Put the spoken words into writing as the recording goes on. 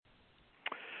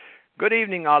Good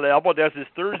evening, alle. This is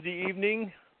Thursday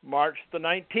evening, March the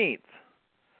 19th,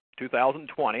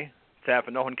 2020. It's half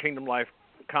a Nohan Kingdom Life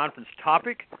Conference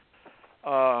topic.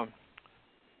 The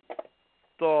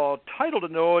title to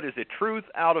note is A Truth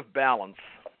Out of Balance.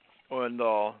 And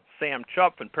Sam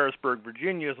Chupp in Pearisburg,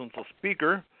 Virginia is unser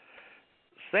Speaker.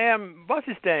 Sam, was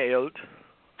ist der alt?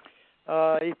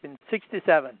 Ich bin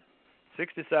 67.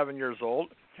 67 years old.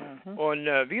 Mhm. Und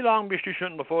wie lange bist du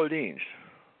schon in der Volldienst?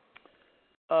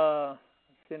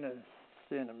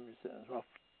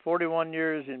 41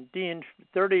 years in Dienst,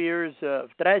 30 years,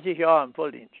 30 Jahre im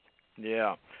Volldienst.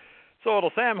 Yeah. So,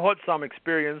 der Sam hat some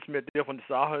experience mit different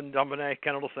Sachen, dann bin ich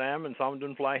kenne der Sam und some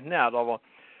tun vielleicht nicht, aber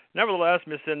nevertheless,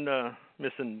 wir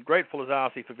sind grateful,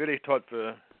 dass sich verwilligt hat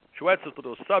für Schwätze zu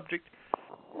das Subject.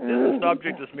 This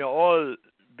Subject ist mir all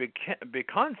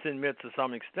bekannt sind mit zu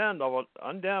some extent, aber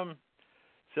an dem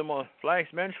sind wir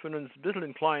vielleicht Menschen von uns ein bisschen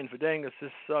inclined für denken, es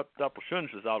ist etwas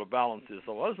Schönes, out of balance ist.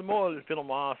 Aber also mal viel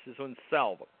Maß ist uns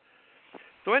selber.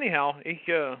 So anyhow, ich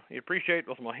appreciate,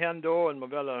 was wir haben da und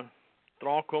wir wollen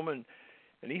dran kommen.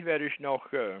 Und ich werde euch noch,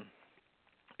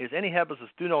 ist etwas,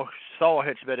 was du noch sauer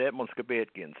hättest, werde ich ins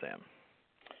Gebet gehen, Sam?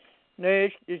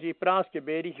 Nee, ich brauche das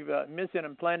Gebet. Wir sind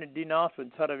im Planet D-Nacht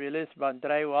und haben wir letztes Mal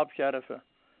 3 Uhr Abschiede für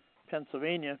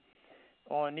Pennsylvania.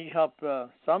 Und ich habe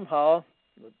somehow,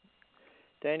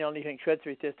 Daniel und ich haben geschwätzt,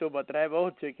 wie ich das über 3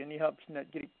 Wochen zurück, und ich habe es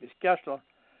nicht gekriegt bis gestern.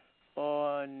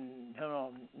 Und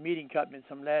haben ein Meeting gehabt mit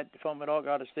some Leuten vom Mittag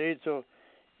out of state, so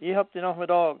ich habe den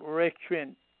Nachmittag recht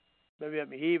schön, da wird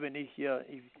mich heben. Ich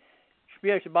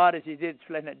spüre schon bald, dass ich jetzt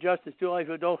vielleicht nicht Justice tue, ich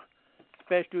will doch das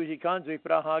Beste tun, was ich kann, so ich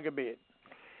brauche ein Gebet.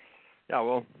 Ja,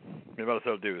 well, wir werden es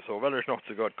halt tun. So, wenn ich noch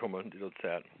zu Gott kommen, diese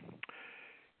Zeit.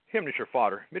 Himmlischer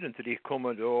Vater, mitten zu dich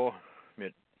kommen, da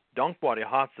mit dankbaren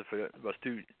Herzen für was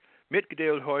du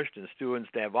mitgedeelt hast, und du uns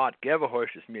der Wort gegeben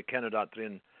hast, dass wir können da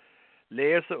drin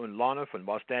lesen und lernen von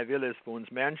was der Wille ist für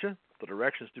uns Menschen, the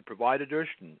directions du provided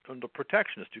hast und the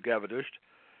protections du gegeben hast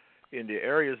in die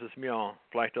areas, dass wir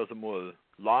vielleicht also mal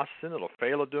lost sind oder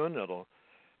Fehler tun oder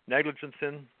negligent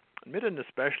sind. Und mit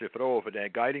especially froh für der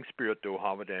Guiding Spirit du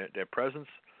haben, der Presence,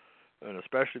 und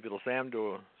especially für der Sam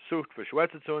du sucht für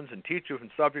Schwätze zu uns und teach auf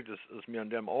ein Subject, dass wir an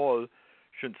dem all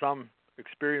schon some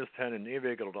experienced haben in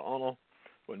ewig oder andere.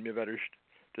 Und mir werde ich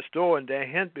das da in der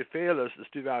Hand befehlen, dass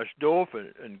du wirst da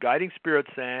für ein Guiding Spirit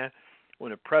sein und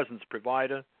eine Presence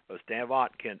provider, als der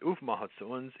Wort kann aufmachen zu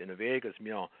uns in der Weg, dass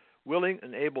wir willing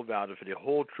and able werden für die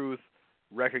whole truth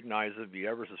recognize, wie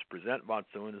ever es präsent wird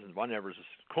zu uns und wann ever es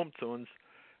kommt zu uns.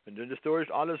 Und dann ist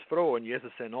durch alles froh in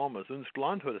Jesus sein Name, dass uns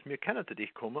gelernt hat, dass wir können zu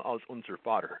dich kommen als unser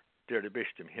Vater, der du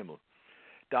bist im Himmel.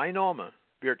 Dein Name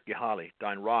wird geheiligt,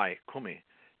 dein Reich komme,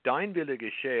 dein Wille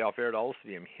geschehe auf Erde als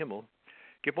wie im Himmel.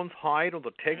 Gib uns heute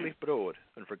unser täglich Brot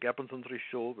und vergib uns unsere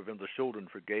Schuld, wie wir unsere Schulden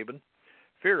vergeben.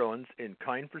 Führe uns in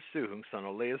keine Versuchung,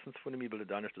 sondern lehre uns von dem Übel,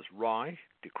 dann ist das Reich,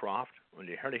 die Kraft und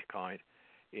die Herrlichkeit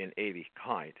in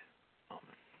Ewigkeit.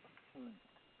 Amen.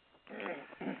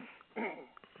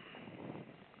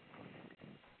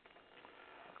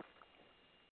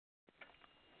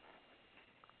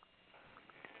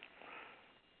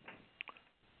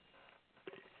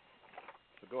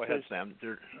 So go ahead, Sam.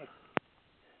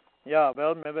 Ja,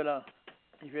 wel,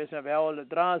 ich weiß nicht, wer alle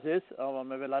dran ist, aber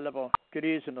wir will alle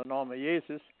grüßen in der Namen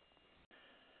Jesus.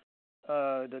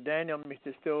 Der Daniel mich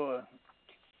das da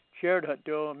shared hat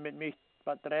da mit mich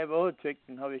bei 3 Wochen zurück,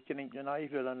 dann habe ich gedacht, ja,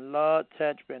 ich will ein lot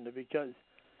Zeit spenden, because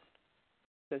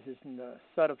das ist ein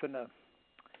sort of ein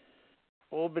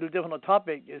bisschen different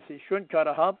topic, es ist schon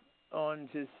gerade hab, und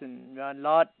es ist ein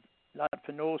lot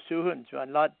für no suchen, so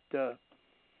ein lot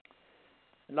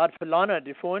verlangen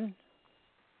davon.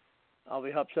 Aber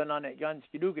ich habe es noch nicht ganz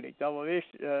genug gekriegt. Aber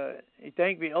weißt, ich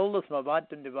denke, wie alles mal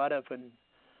warten, die Worte von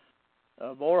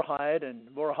Wahrheit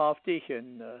und wahrhaftig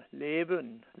und Leben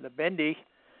und lebendig,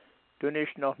 tun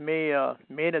ich noch mehr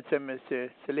Männer zu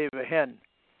leben hin.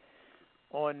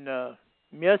 Und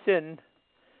wir sind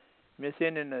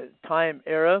in einer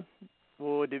Time-Era,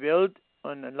 wo die Welt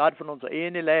und ein Lot von unserer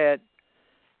Ehe lehrt,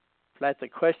 vielleicht eine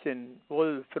Question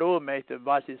wohl froh möchte,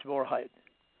 was ist Wahrheit?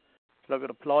 Ich glaube,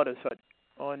 der Plautus hat.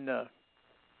 Und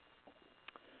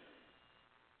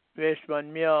weißt,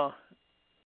 wenn wir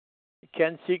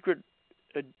kein secret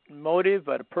motive,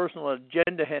 but a personal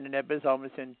agenda haben, etwas, aber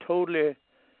wir sind totally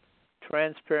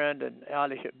transparent und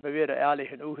ehrlich, wir werden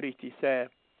ehrlich und aufrichtig sein.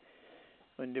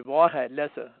 Und die Wahrheit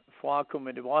lassen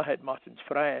vorkommen, die Wahrheit macht uns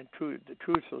frei, the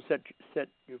truth will set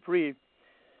you free.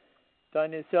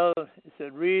 Dann ist es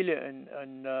really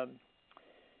ein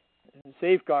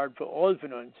Safeguard für all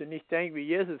von uns. Und ich denke, wie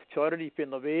Jesus gesagt hat, ich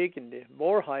bin der Weg in die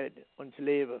Wahrheit und das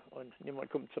Leben. Und niemand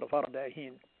kommt zu der Vater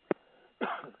dahin.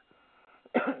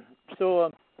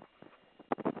 so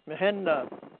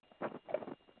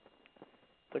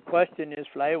the question is,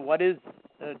 Fly, what is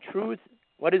truth?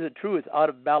 What is a truth out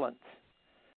of balance?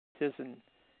 This is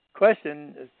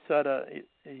question is sort of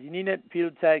you need not feel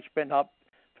tag spend up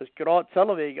for skrat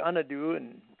selvig anna du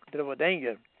and det var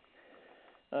denke.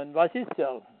 And was ist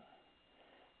so?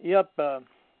 Ich hab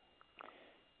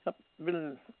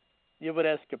will you would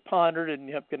ask a pondered and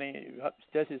you have gonna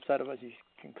this is sort of as you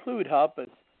conclude hop as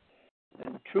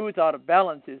and truth out of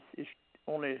balance is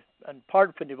only and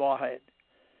part from the Wahrheit.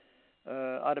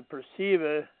 Out of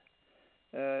perceive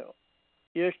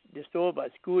eerst det står bare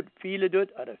skud file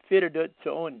dødt, og der fedder dødt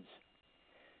til ons.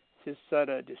 Det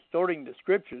er distorting the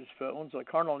scriptures for unsere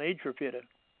carnal nature fedder.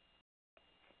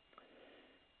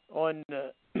 Und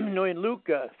nu in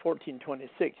Luke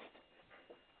 14:26,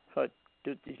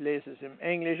 ich lese es im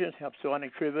Englischen, ich habe so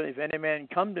angeschrieben, if any man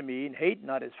come to me and hate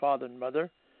not his father and mother,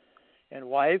 and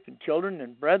wife and children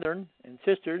and brethren and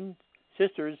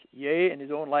sisters, yea, and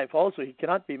his own life also, he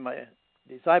cannot be my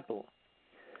disciple.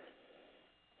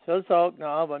 Så sagt,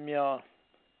 na, wenn wir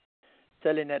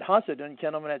stellen nicht hasse, dann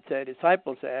können wir nicht sein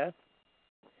Disciple sein.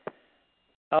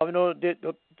 Aber nur der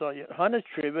Johannes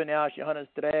schreiben, Johannes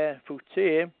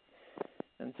 3:15,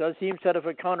 and so it seems sort of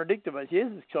a contradictive as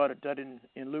Jesus taught that in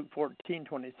Luke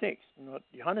 14:26. And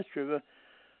Johannes schreiben,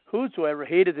 whosoever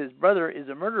hateth his brother is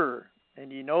a murderer,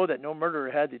 and ye know that no murderer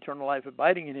has eternal life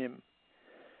abiding in him.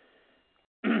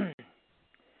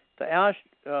 The Ash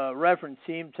reference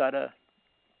seems to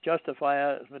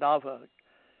justify mit auf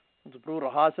unser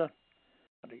Bruder Hase,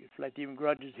 oder vielleicht even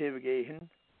grudges hergegeben.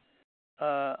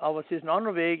 Aber es ist ein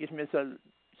anderer Weg, ist mir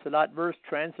so that verse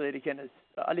translated can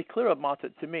alle clear about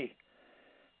it to me.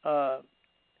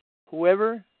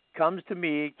 Whoever comes to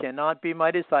me cannot be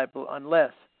my disciple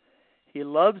unless he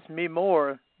loves me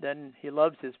more than he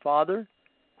loves his father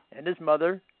and his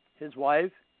mother, his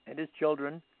wife and his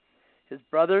children, his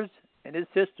brothers and his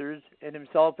sisters, and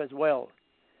himself as well.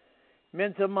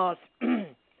 Men som I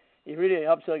really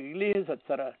have så gledes at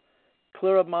sådär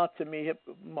clear mat to me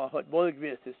har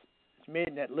voldgvist is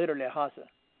mean that literally hasa.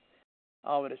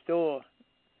 Av det står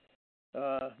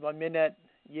vad menar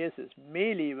Jesus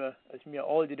med livet as me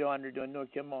all det under då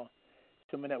nog kommer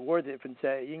som en worthy från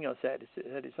sig inga said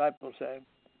disciples say.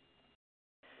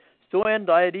 Så en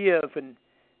idea från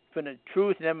the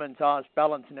truth nämmen tas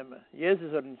balance nämmen.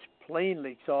 Jesus har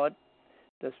plainly said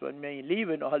that's what me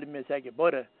livet och håller med sig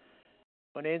både.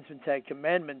 Und eins von seinen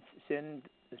Commandments sind,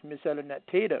 dass wir sollen nicht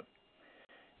täten.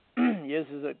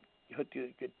 Jesus hat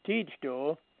geteacht,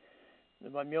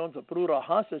 wenn wir unsere Bruder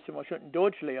hassen, sind wir schon in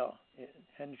Deutschland.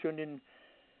 Und schon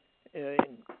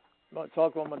man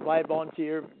sagt, wenn man bei uns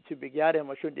hier zu begehren, haben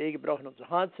wir schon die gebrochen unser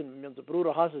Herz, und wenn wir unsere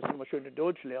Bruder hassen, sind wir schon in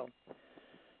Deutschland.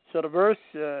 So the verse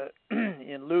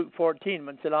in Luke 14,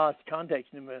 when the last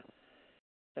context,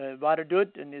 weiter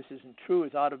dort, and this is in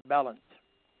truth out of balance.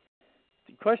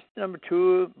 Question number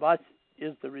 2, what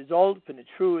is the result from the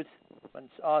truth when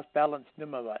it's off balance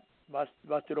nummer was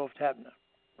tut oft happen?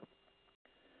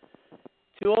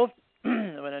 Too oft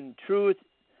when in truth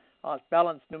off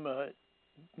balance nummer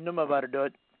was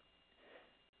dort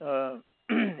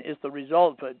is the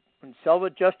result when selber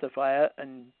justify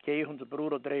and geh unser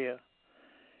Bruder drehe.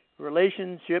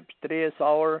 Relationships drehe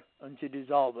sauer und sie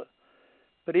dissolve.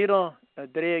 Brüder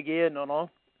drehe gehen no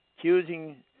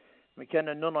accusing we can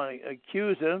not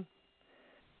accuse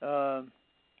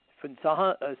from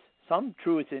some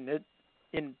truth in it,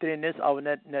 in this our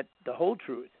net the whole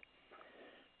truth.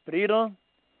 Brüder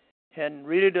han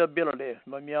really the ability,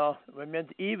 when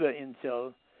Eva in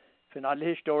cell, from all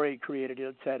history created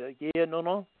it said again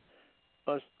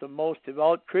as the most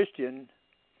devout Christian,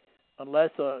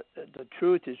 unless the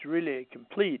truth is really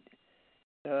complete,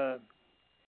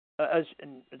 as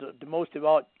the most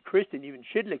devout Christian even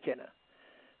should kenna.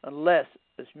 Unless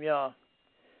as mir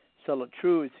so the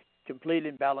truth completely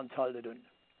balanced halten.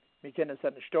 Wir können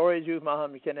seine Stories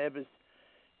machen, wir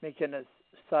können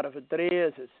sort of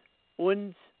drehen, es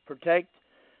uns protect,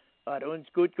 hat uns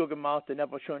gut gemacht und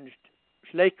aber schon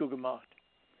schlecht gemacht.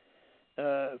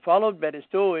 Followed by the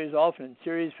stories often a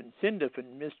series von Sünde,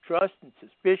 von mistrust and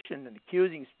suspicion and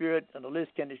accusing spirit, and the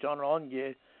list kann ich auch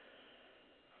angehen.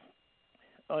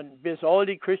 Und bis all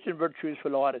die Christian virtues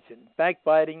verloren sind.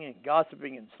 Backbiting and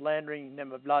gossiping and slandering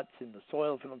nehmen Platz in the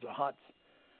soil von unser Herz.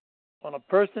 On a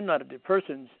person, not the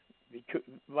persons,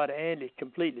 war ähnlich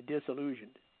completely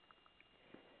disillusioned.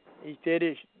 Ich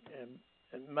täte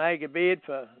mein Gebet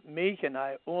für mich und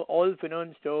all von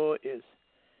uns da ist,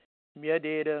 mir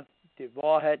täte die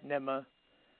Wahrheit nehmen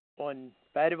und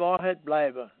bei der Wahrheit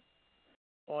bleiben.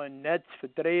 Und nicht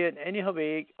verdrehen in any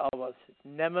Weg, aber es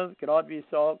nehmen, gerade wie es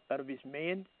sagt, oder wie es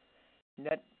meint,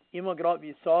 nicht immer gerade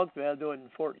wie sagt, weil du in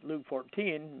Luke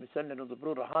 14, wir senden unser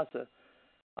Bruder Hasse,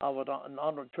 aber da eine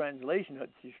andere Translation hat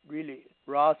sich really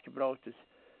rausgebracht, dass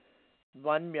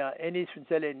wenn wir eines von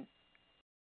Zellen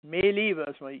mehr lieben,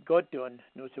 als wir Gott tun,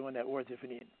 nur so eine Worte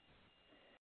von ihnen.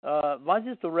 Was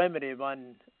ist der Remedy,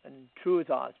 wenn ein Truth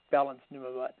has Balance nicht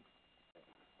mehr wird?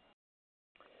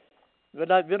 Wir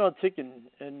da zicken,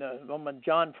 wenn man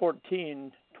John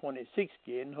 14:26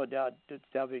 gehen, hat das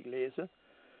darf ich lesen.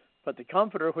 But the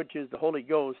Comforter, which is the Holy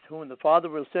Ghost, whom the Father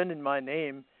will send in my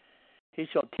name, he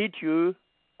shall teach you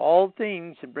all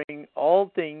things and bring all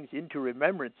things into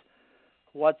remembrance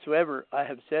whatsoever I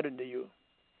have said unto you.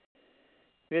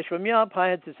 Hvis vi mere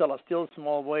peger til så still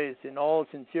small ways in all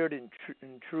sincerity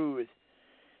and truth,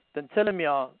 then tæller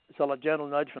mig så gentle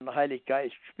nudge from the Heilige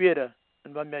Geist spire,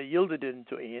 and when vi yielded den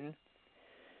til en,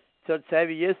 så sagde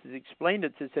vi Jesus explained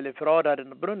it til sine frader in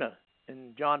the brunner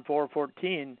in John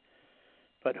 4:14.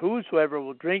 But whosoever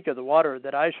will drink of the water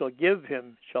that I shall give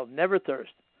him shall never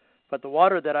thirst, but the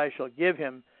water that I shall give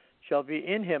him shall be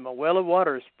in him a well of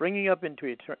water springing up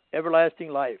into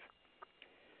everlasting life.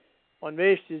 Und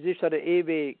weißt du, sich hat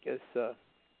ewig es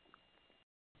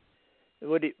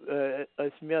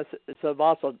mir so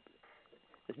Wasser,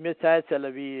 es mir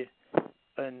tatsächlich wie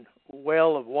ein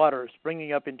well of water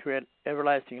springing up into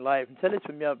everlasting life. Und das ist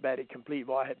für mich bei der complete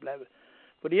Wahrheit bleiben.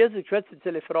 Aber Jesus Christus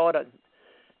zähle Frau, dat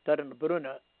in der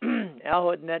Brunner,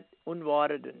 hat nicht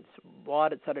unwartet und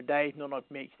wartet, hat er nur noch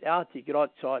gemacht. Hat die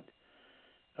gerade gesagt,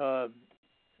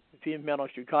 viel mehr noch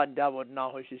Stukaten da wurde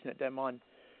nach, ist nicht der Mann.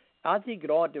 Hat die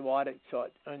gerade die Wahrheit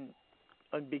gesagt.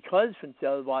 Und because von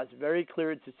selber war es very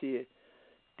clear to see,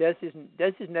 das ist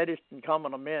nicht ein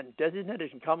commoner Mann, das ist nicht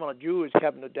ein commoner Jew, es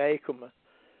haben eine Day kommen.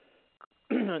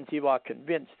 Und sie war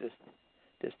convinced,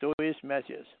 dass du ist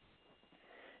Messias.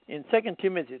 In 2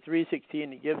 Timothy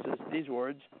 3:16, he gives us these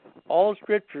words: all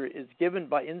Scripture is given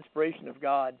by inspiration of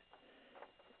God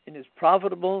and is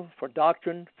profitable for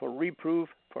doctrine, for reproof,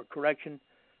 for correction,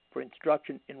 for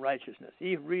instruction in righteousness.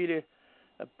 He really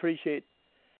appreciate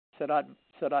that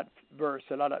verse,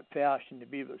 that Vers in the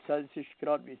Bible. So es ist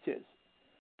gerade wie es ist,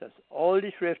 dass all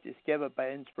die Schrift ist given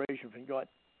by inspiration from God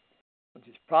and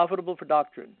is profitable for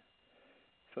doctrine,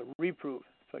 for reproof,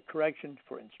 for correction,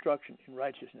 for instruction in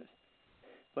righteousness.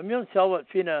 Wenn wir uns selber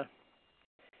finden,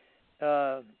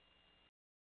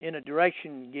 in a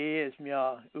direction gehen, ist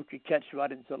mir aufgecatcht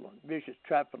worden, so ein vicious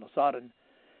trap von der Satan,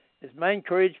 ist mein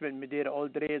Encouragement mit der all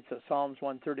dreht, so Psalms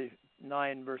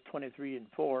 139, verse 23 and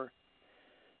 4.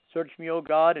 Search me, O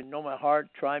God, and know my heart,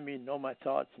 try me, and know my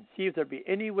thoughts, and see if there be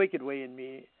any wicked way in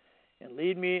me, and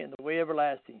lead me in the way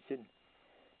everlasting.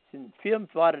 Sind 4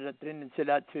 da drin, in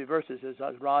that 2 verses,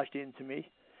 as rushed into me.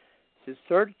 It says,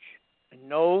 search and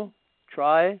know,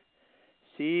 try,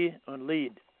 see, and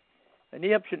lead. Und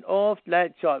ich habe schon oft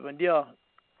Leute gesagt, wenn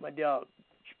der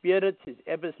spürt, es ist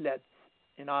etwas Letztes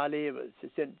in our Leben.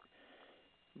 Es sind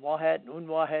Wahrheit und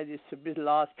Unwahrheit, ist ein bisschen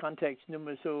lost Kontext, nicht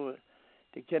mehr so,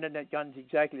 die können nicht ganz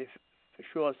exactly für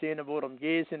sure sehen, worum es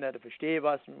geht, oder verstehen,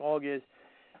 was im Auge ist.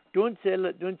 Don't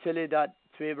zähle das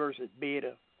 2 Verses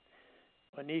beten.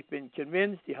 Und ich bin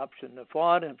convinced, ich habe schon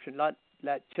erfahren, ich habe schon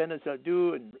Leute kennen, so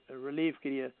du, und Relief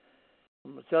kriegen.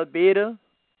 Und man soll beten,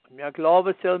 und wir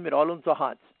glauben soll mit all unser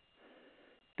Herz.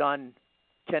 Dann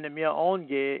können wir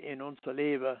angehen in unser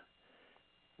Leben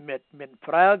mit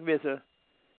freier Gewissen,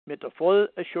 mit der voll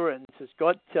Assurance, dass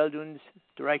Gott soll uns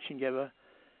Direction geben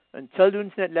und soll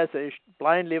uns nicht lassen, ich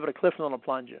blind leben der Cliff noch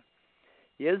Planche.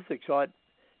 Jesus hat gesagt,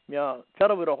 wir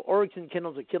Vater wird auch Orgien können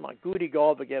unsere Kinder gute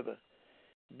Gabe geben.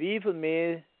 Wie viel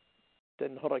mehr,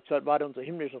 dann hat er gesagt, war unser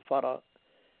himmlischer Vater,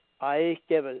 ich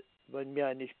gebe, wenn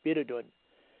wir nicht beten tun.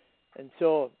 Und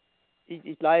so,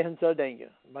 ich gleich soll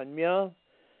denken, wenn wir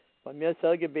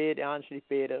soll Gebet ernstlich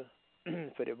beten,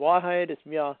 für die Wahrheit ist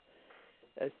mir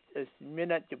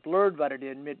nicht geblurrt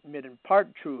werden mit einem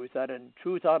Part-Truth, ein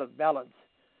Truth out of balance.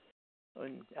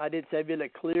 Und er will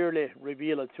clearly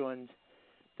revealen zu uns,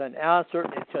 dann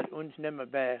certainly soll uns nicht mehr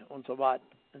bei und so weiter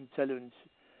und soll uns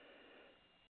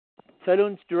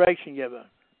Direction geben.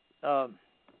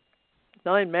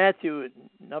 Now in Matthew,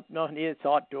 noch nie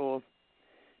gesagt,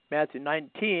 Matthew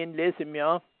 19, lesen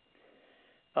wir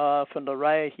von der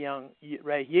Reich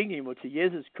Jünger, wo zu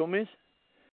Jesus gekommen ist.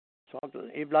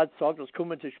 Eblatt sagt, es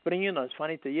kommen zu springen, das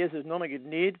fand ich der Jesus noch nicht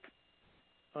nicht.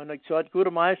 Und er gesagt,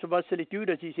 guter Meister, was soll ich tun,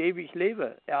 dass ich ewig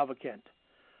lebe, erben kann?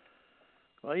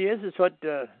 Well, Jesus hat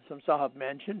some Sachen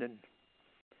mentioned, und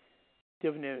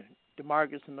dürfen die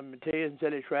Markus und die Matthäus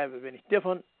soll ich schreiben, wenn ich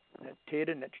dürfen, nicht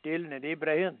täten, nicht stehlen, nicht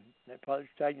erbrechen, nicht falsch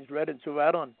zeigen, nicht reden und so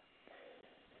weiter.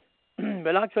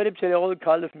 Weil ich gesagt, ich alle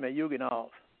kalt von meiner Jugend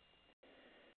auf.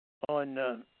 Und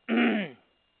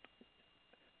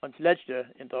ons letzte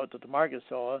in der Markus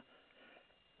sagde,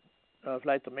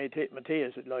 vielleicht der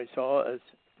Matthäus het lui sagde, is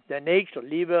der nächste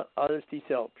liebe als dich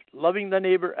selbst. Loving the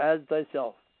neighbor as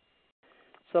thyself.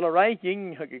 Så der reich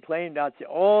jingen har geclaimed at sie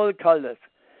all kaldet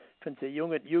von der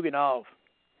Jugend auf.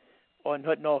 Und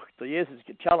hat noch der Jesus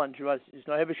gechallenged, was ist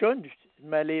noch eben schon in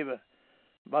mein Leben.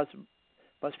 Was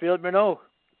fehlt mir noch?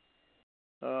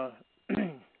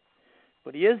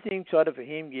 Aber die erste Ding sollte für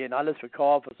ihn gehen, alles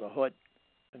verkaufen, was hat,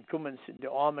 und kommen in die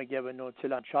Arme geben, nur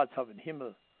till ein Schatz auf den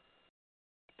Himmel.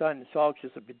 Dann sagst du,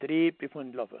 es ist ein Betrieb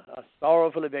gefunden, ein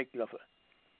sauervolle weglaufen.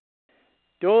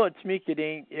 Da hat es mich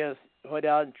gedacht, hat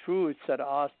ein Truth, so der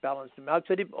Ausbalance. Ich habe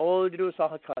gesagt, all die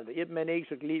Sachen gehabt. Ich habe mein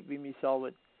nächstes geliebt, wie mich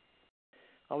selber.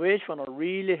 Aber weißt du, wenn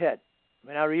really hat,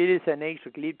 wenn really sein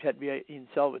nächstes geliebt hat, wie ihn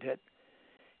selber hat,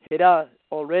 hätte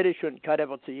already schon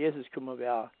gehabt, zu Jesus kommen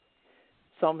wäre.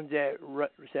 Some der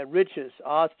riches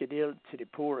ausgedeelt to the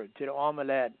poor, to the arme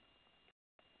lad.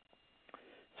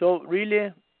 So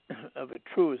really, of a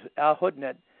truth, hat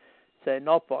nicht sein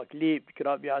Nachbar geliebt,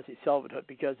 gerade wie sie selber hat,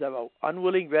 because they were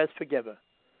unwilling to forgive.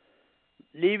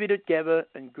 Liebe dort geben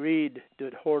und greed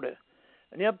dort horde.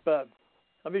 Und ich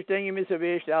hab ich denke, mir so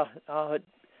weißt, hat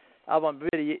aber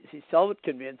wieder sich selber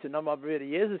convincen, aber wieder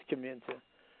Jesus convincen.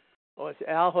 Als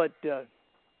hat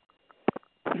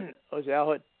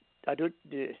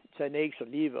sein nächster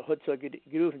Liebe, hat so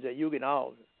gerufen, sein Jugend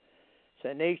auf.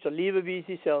 Sein nächster Liebe wie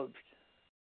sich selbst.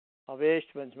 Aber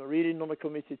weißt, wenn es mir really noch mal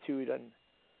kommt zu, dann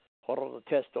hat der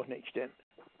Test doch nicht stimmt.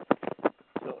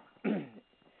 So.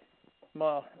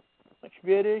 Maar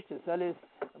schwierig, das alles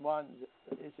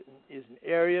ist ein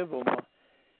Area, wo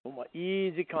man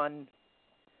easy kann,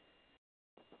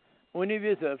 ohne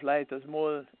wissen vielleicht, dass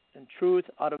mal ein Truth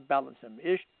out of balance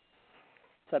ist.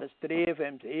 Dat is streven,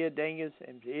 hem zijn eigen dingen,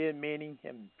 hem zijn eigen mening,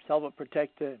 hem zelf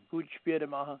protecten, goed spelen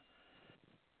maken.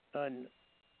 En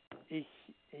ik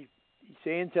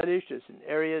zie het zelfs, dat is een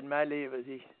area in mijn leven,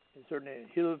 waar ik een soort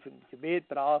hulp en gebed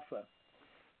brauch.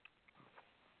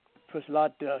 Het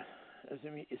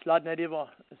laat niet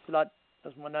immer,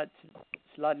 dass man nicht,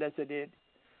 es laat letzter dit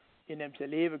in hem zijn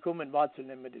leven komen, wat ze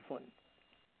nemen ervan.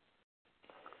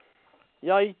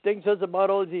 Ja, ik denk dat about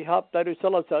all die heb, dat is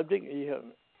zelfs subject.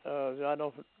 Ja,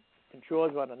 noch in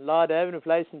Shores war ein Laden haben,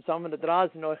 vielleicht sind zusammen da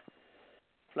draußen noch,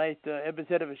 vielleicht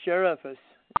Episode of a Sheriff ist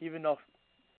even noch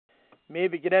mehr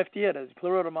begreift hier, das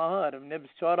klarer machen, aber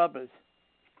nicht geschaut ab, ist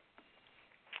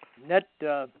nicht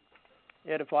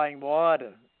edifying war,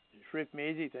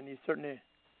 schriftmäßig, and he certainly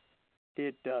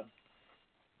did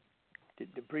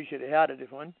appreciate how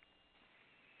davon.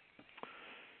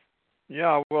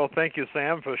 Yeah, well, thank you,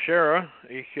 Sam, for sharing.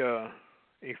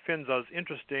 Ich finde das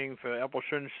interesting für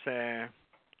Appelschön's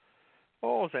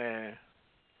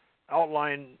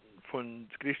Outline von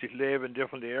christlich Leben in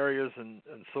different areas and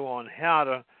so on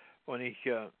her. Und ich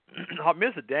habe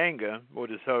mir so denken, wo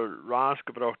das so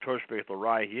rausgebracht hast, bei der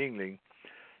Reihe Jüngling.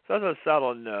 Das ist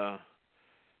selten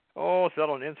eins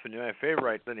von meinen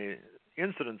favorite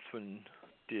incidents von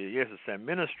der Jesus sein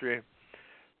Ministry.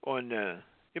 Und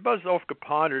ich habe es oft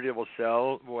gepondert über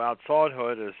selber, wo er gesagt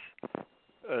hat, ist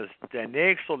der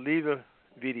nächste Liebe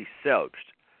wie dich selbst.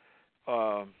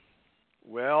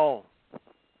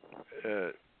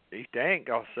 Ich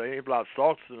denke, also, ich bleib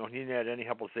sagst du noch nie nicht, denn ich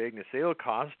habe als eigene Seele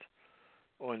gekast.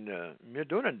 Und wir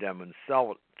tun dem und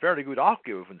selber fairly gut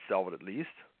aufgeben von selber at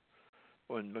least.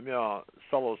 Und wenn wir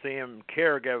selber sehen,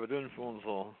 Care geben tun für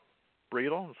unsere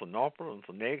Brüder, unsere Nachbarn,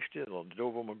 unsere Nächste, oder da,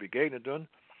 wo wir begegnen tun,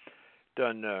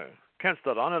 dann kannst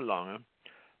du das anlangen.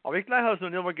 Aber ich gleich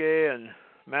noch übergehen in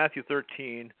Matthew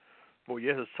 13, wo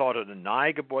Jesus sagt, ein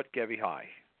Neugeburt gebe ich euch.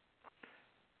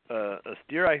 Es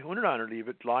dir euch untereinander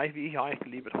liebet, gleich wie ich euch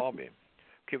geliebt habe.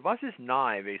 Okay, was ist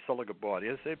neu, wie soll Geburt?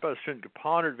 Ich habe schon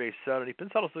gepondert, wie ich sage, und ich bin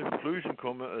so zur Conclusion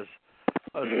gekommen,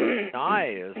 als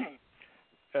neu ist.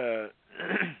 Er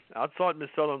sagt, wir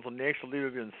sollen unsere nächste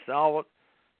Liebe wie uns selber,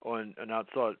 und er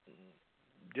sagt,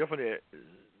 different,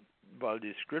 weil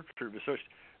die Scripture besucht.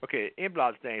 Okay, ein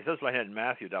Platz denke ich, das ist vielleicht nicht in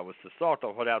Matthew, da was das sagt,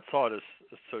 aber was er sagt,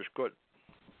 ist so gut,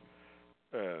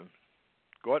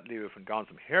 Gottliebe von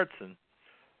ganzem Herzen,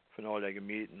 von all der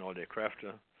Gemieten, all der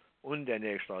Kräfte und der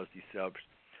Nächste als dich selbst.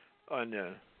 Und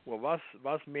was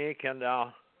mehr kann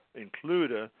da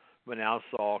inkluden, wenn er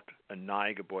sagt, ein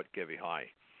Neugeburt gebe ich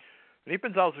euch? Und ich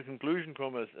bin so zur Conclusion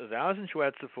gekommen, es ist ein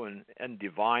Schwätze von einer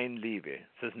divine Liebe.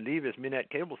 Es ist eine Liebe, es mir nicht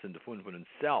capable sind davon von uns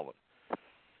selber.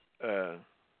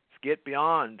 Es geht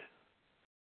beyond,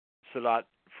 so dass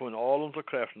von all unseren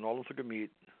Kräften, all unseren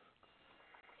Gemieten,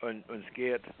 und es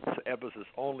geht zu etwas, das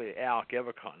only er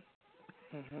geben kann.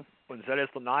 Mhm. Und das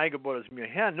ist der Neugeburt, das mir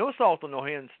her, nur sagt er noch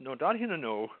hin, nur dahin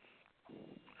noch,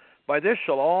 by this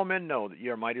shall all men know that ye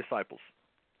are my disciples,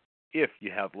 if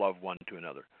you have love one to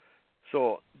another.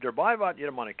 So thereby vad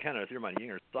ihr man erkennen, ihr man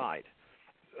jünger seid.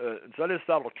 Soll es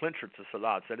da doch clincher zu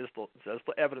salat, soll es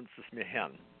doch evidence des mir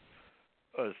hen,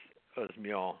 als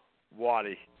mir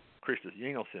wahrlich Christus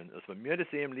jünger sind, als wir mir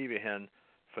das eben liebe hen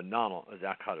phenomenal als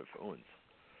er gerade für uns.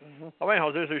 Aber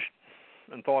anyhow, das ist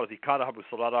ein thought, dass ich gerade habe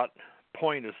so that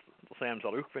point is Sam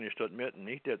soll auch finished hat mit, und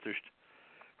ich das ist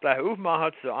gleich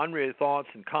aufmachen zu unreal thoughts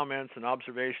and comments and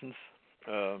observations.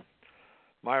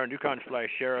 Myron, du kannst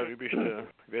vielleicht share, du bist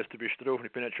drauf, und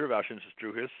ich bin nicht sure, was es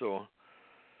drauf ist, so.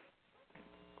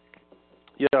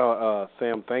 Yeah,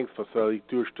 Sam, thanks for so. Ich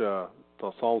durch the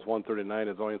Psalms 139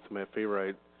 is always my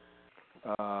favorite.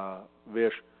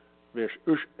 Wer ich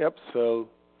ebenso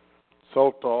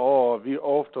sagt wie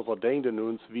oft dass denken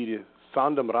uns wie die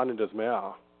Sand am Rand des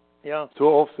Meeres. Ja. So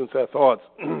oft sind es thoughts.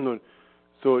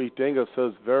 So ich denke, es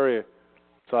ist very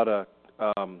sort of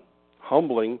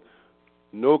humbling.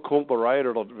 No Kumplerei,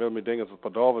 oder wenn wir denken, es ist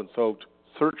Padovan sagt,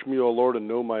 search me, O Lord, and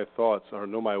know my thoughts, or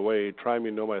know my way. Try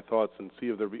me, know my thoughts, and see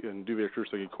if there be, and do we sure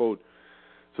so you quote.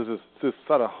 So es ist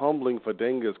sort of humbling für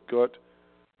denken, dass Gott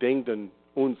denkt an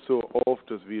uns so oft,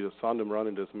 dass wie das Sand im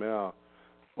Rand des Meeres.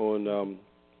 Und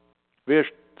wer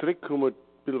zurückkommt,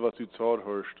 bisschen was du gesagt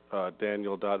hast,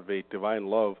 Daniel, that we divine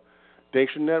love.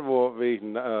 Denkst du nicht, wo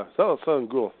wir, so ein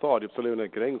guter Thought, ich habe es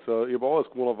nicht gedacht, so, ich habe alles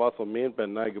gewusst, was er meint bei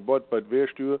einem Gebot, aber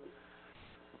weißt du,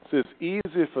 es ist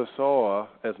easy für so,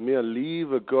 als mir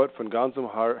liebe Gott von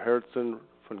ganzem Herzen,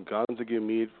 von ganzem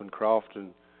Gemüt, von Kraft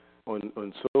und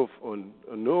so und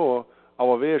nur,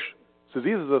 aber weißt du, es ist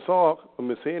easy so, und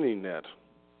wir sehen ihn nicht.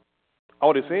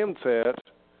 Aber die same Zeit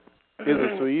ist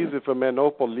es so easy für mich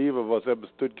noch zu lieben, was etwas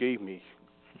tut gegen mich.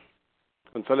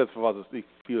 Und so ist was ich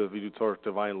viel, wie du sagst,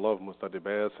 divine love muss da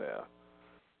dabei sein.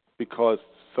 Because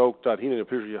sagt da hin in der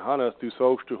Pische Johannes, du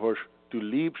sagst, du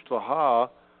liebst der Haar,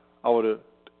 aber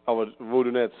wo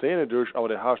du nicht sehen durch, aber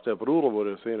der hast der Bruder, wo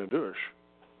du sehen durch.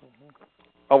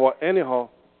 Aber anyhow,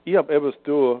 ich habe etwas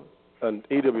da, und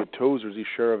A.W. Tozer, sie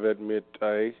share wird mit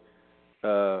euch,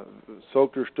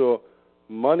 sagt du,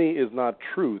 money is not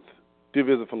truth. Die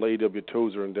wissen von A.W.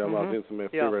 Tozer und dem, sind meine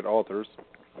favorite authors.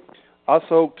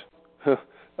 Sagt, der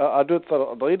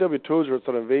A.W. Tozer hat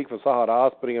so einen Weg von Sachen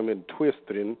rausbringen mit einem Twist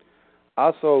drin.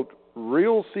 Sagt,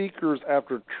 real seekers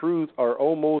after truth are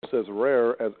almost as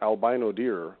rare as albino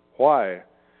deer. Why?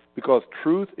 Because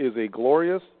truth is a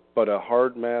glorious but a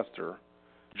hard master.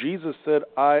 Jesus said,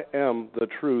 I am the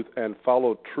truth, and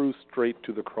follow truth straight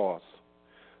to the cross.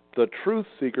 The truth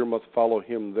seeker must follow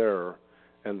him there,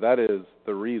 and that is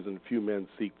the reason few men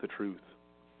seek the truth.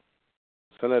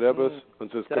 Senat Ebbes,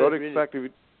 und es ist gerade exakt wie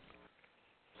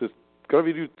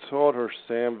du taught her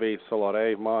Sam ve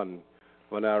Salarei man.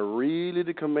 When I really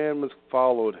the commandments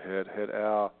followed had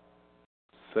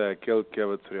Geld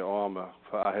geben zu den Armen.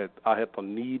 I had the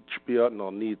need spirit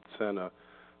and need sinner.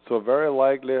 So very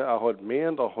likely I had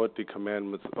man that had the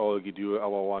commandments all gedo,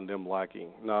 aber waren them lacking.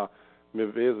 Now, mir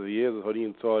weiß, Jesus hat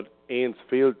ihnen gesagt, eins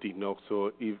fehlt dich noch,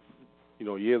 so,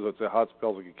 Jesus hat sein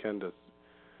Herzbelze gekannt.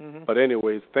 But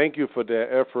anyways, thank you for the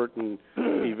effort, and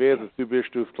ich weiß, du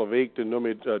bist auf der Weg, du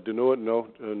Not noch,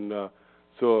 und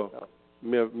so,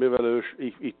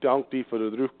 ich danke dir für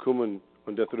das Rückkommen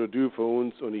und das du für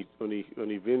uns, und ich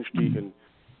wünsche dich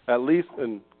at least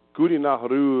eine gute Nacht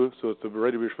Ruhe, so dass du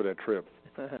ready bist für den Trip.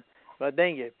 Well,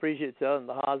 thank you. Appreciate it. And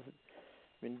the house,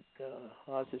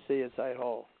 to see it at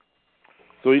home.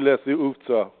 So ich lasse dich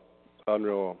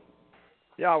aufzuhören.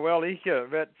 Ja, well, ich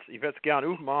werde es gerne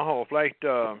aufmachen, aber vielleicht,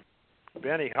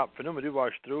 Benny, ich habe vernommen, du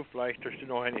warst drauf, vielleicht hast du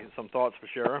noch some thoughts for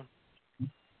sharing.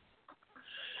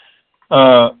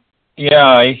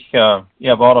 Yeah,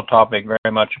 I've all the topic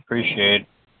very much appreciate.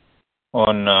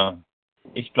 Und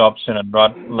ich glaube, es sind ein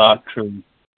lot true,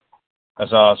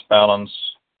 als alles Balance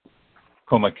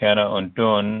kommen können und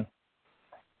tun.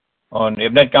 Und ich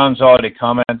habe nicht ganz alle die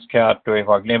Comments gehabt, ich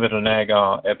war ein bisschen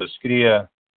näher etwas skriven.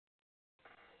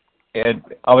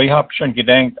 Aber ich habe schon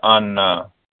gedacht an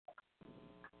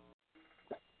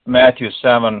Matthew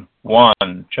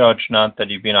 7:1, Judge not that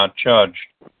you be not judged.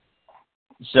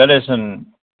 Das ist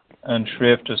ein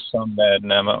Schrift, das Sonntag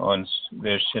nehmen uns,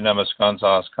 wir nehmen es ganz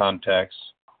aus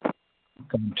Kontext.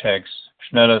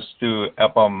 Schnellest du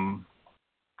etwas,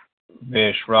 wie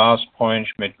ich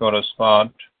rauspoint mit Gottes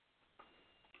Wort,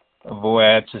 wo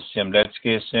jetzt es im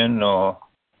letzten sind, no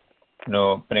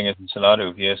bringen es ein Lade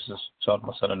auf Jesus, sollte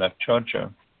man es dann nicht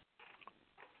judgen.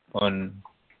 Und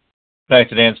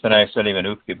vielleicht eins, wenn ich es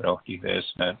lieber aufgebraucht, ich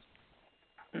weiß nicht.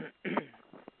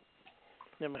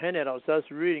 Ja, maar hen had us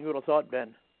reading what I thought,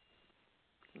 Ben.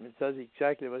 It says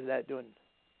exactly what that doing.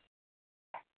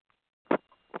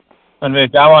 Und wir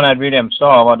dauern nicht wieder im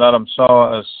Saw, aber da im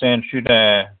Saw ist sehen,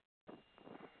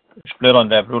 splittern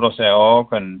der Bruder sig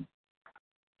auch und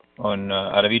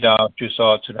er wieder du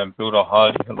så til den Bruder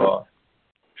halt eller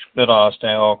splitter os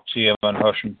der auch til man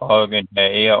hørsen balgen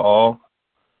der auch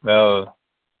vel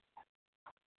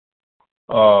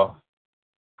og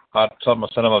at så man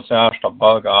selv mal særst og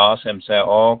balg as em sig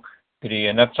auch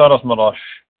fordi net så dass man das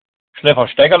slipper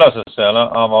stekker lasse selv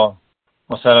aber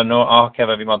man selv nu auch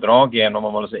kan vi man drag igen om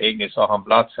man måste egentlig så han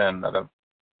plats hen eller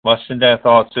vad sind der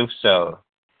thoughts of selv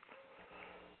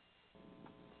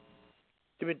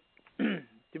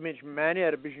Du mens mani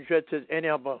er bisschen schwer zu any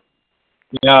aber.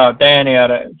 Ja, Danny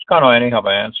it's kind of any have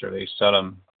an answer they said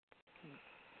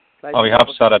we have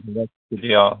said it the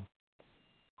deal.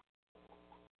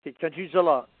 Kan du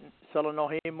så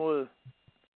nog imod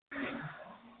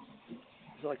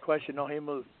så question nog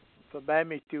imod for bag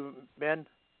mig du Ben.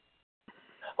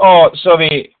 Så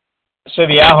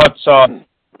vi har så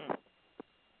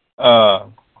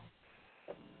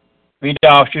vi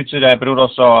der skjuter der Bruder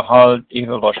så halt I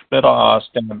vil splitter os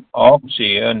dem op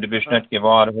til og det bliver net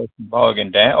gevaret hos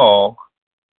bagen der og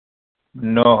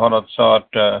nu har det så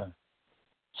at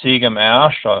sigem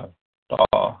erster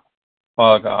der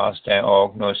bagas der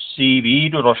og nu see vi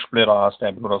du splitter os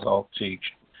der Bruder så op til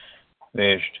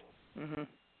vist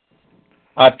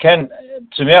at kan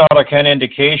til mere har der kan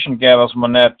indication gav os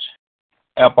man net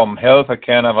om help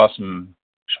kan hvad som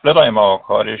splitter I mig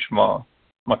kodish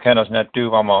man kan os net du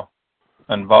hvad man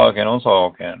en balken ons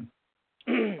ook kan.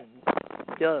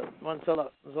 Ja, man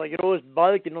zal so groß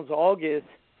balken ons ook is.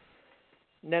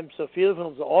 Neemt zoveel van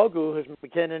onze ogen, dus we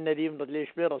kennen net even dat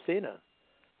leespeler zien.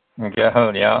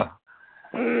 Ja, ja.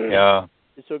 Ja. Het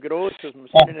is zo groot, dus we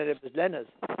zien net even lennes.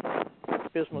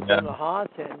 Bis we zo naar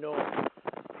hard zijn, dan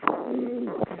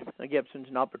geeft het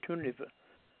een opportunity voor.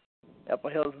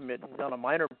 Apple helpen met een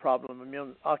minor problem, en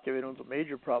meer activate onze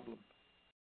major problem.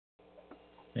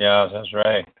 Yeah, that's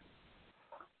right.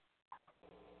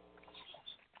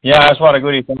 Yeah, that's what a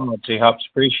good thing. See, helps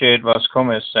appreciate what's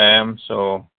coming, Sam.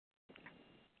 So,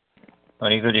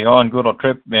 and you could go on good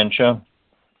trip, venture.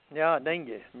 Ja,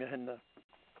 denke.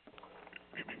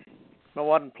 We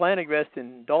waren planning geweest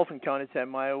in Dauphin County, zijn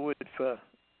mij uit voor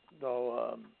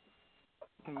de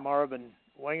Marvin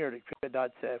Wenger, ik vind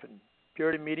dat een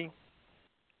purity meeting.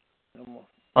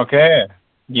 Okay.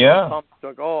 Yeah.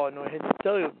 Like, oh, no, I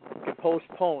tell you, get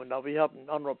postponed. Now we have an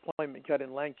under appointment cut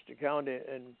in Lancaster County,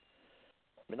 and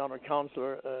my under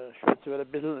counselor, Schwitzer, a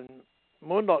bit in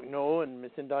Mondag, no, and we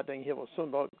send that thing here was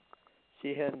Sundag.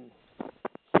 She had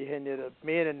a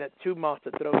man in that two months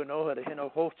to throw in over the hen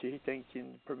of hope. He thinks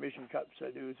in permission cups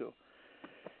I do so.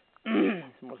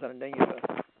 Most of the thing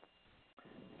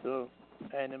so,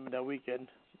 and in that weekend.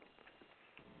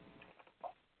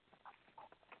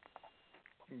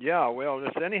 Yeah, well,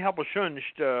 just any help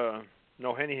schönst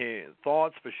noch any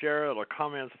thoughts for share or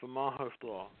comments for machen auf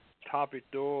the topic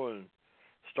do and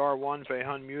star 1 für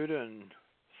unmute and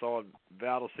so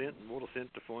wer das sind, wo das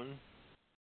sind davon.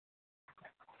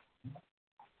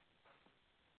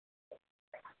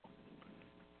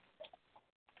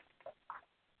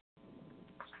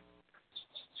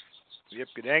 Ich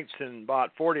habe gedacht, sind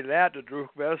about 40 Leute durch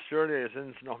West, surely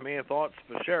sind noch mehr thoughts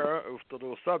for share auf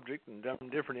the subject and them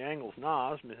different angles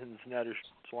nas, wir sind nicht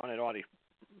so nicht all die,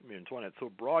 wir sind nicht so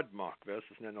broad gemacht,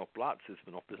 West, es nicht noch Platz ist,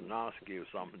 wenn noch ein bisschen nas geben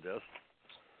something das.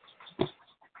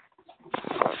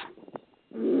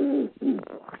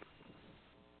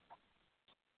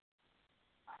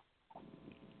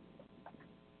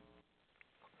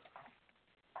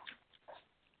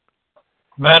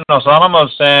 Men als allemaal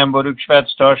zijn, waar ik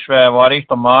schwetst dus, waar ik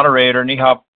de moderator niet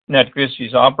heb, net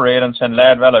kwesties opereren, zijn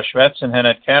leid wel een schwetsen en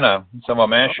het kennen. Dat is wat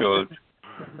mijn schuld.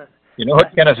 Je know,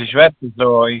 het kennen ze schwetsen,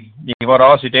 zo, die worden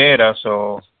als ideeën,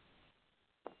 zo.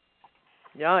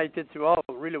 Ja, ik did you all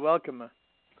really welcome.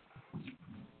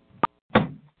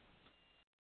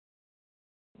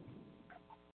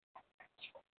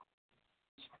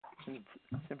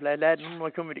 Simply leiden,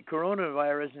 maar komen die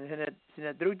coronavirus en zijn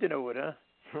het druk in over, hè?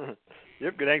 Ich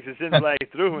hab gedacht, sie sind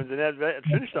vielleicht through und sie nicht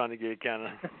Schönstande gehen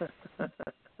können.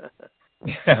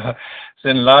 Ja, es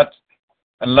sind a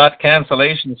lot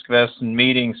cancellations gewesen,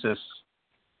 meetings ist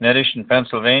nicht in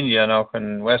Pennsylvania, noch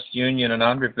in West Union und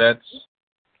andere Plätze,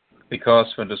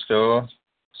 because von der Store,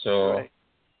 so. Right.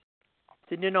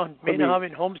 Sind die noch mehr haben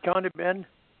in Holmes County, Ben?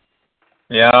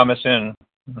 Ja, wir sind.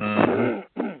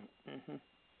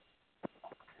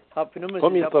 Hab vernommen,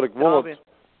 Kom je dat ik woon.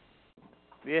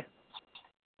 Wie?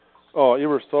 Oh, je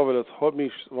was so, dat hat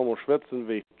mich, wenn wir schwätzen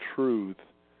wie Truth,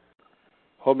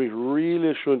 hat mich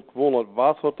really schon gewundert,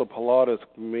 was hat der Pilatus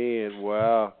gemeint,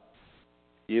 wo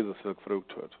Jesus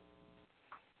gefragt hat.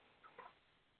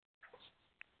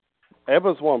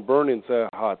 Etwas war ein Burning sehr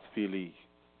hart, viel ich.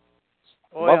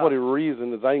 Wat voor de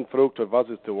reason is eigenlijk vroeg wat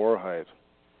is de waarheid?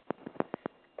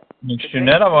 Ik stu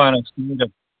net al aan het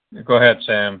steden. Go ahead,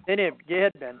 Sam. Nee, go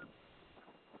ahead, Ben.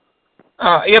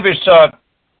 Ich habe gesagt,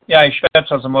 ja, ich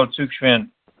schwätze also mal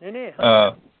zugeschwind. Nee.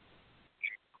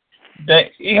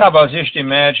 Ich habe als ich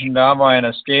imagined, da war in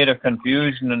a state of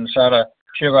confusion and sort of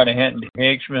schiver die Hände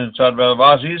geschmissen und sagt, well,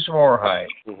 was ist Wahrheit?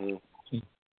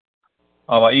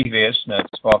 Aber ich weiß nicht,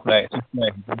 es war vielleicht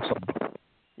so.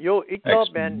 Jo, ich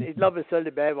glaube, Ben, ich glaube, es soll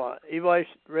dabei war. Ich weiß,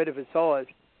 ready für so.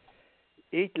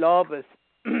 Ich glaube, es,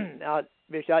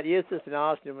 wir schauen Jesus in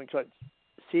Arsenal und gesagt,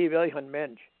 sie welch ein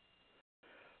Mensch.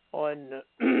 Und,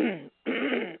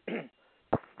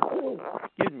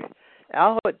 excuse me,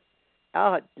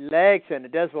 hat legs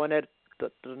and das war nicht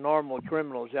the normal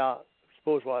criminals,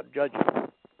 suppose what judges.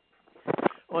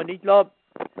 Und ich glaube,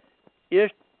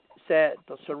 erst the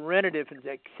serenity von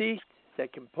der Gesicht, the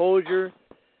composure,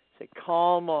 the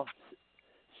calmer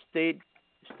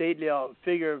stately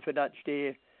figure für das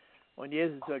steht. Und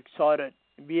Jesus hat gesagt,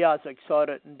 wie er hat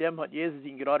gesagt, und dem hat Jesus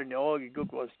ihn gerade in die Augen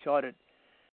geguckt, was gesagt.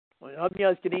 Und ich habe mir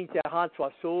als gedacht, der Herz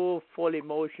war so voll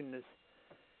Emotion,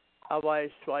 aber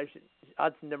ich weiß,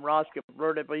 als in dem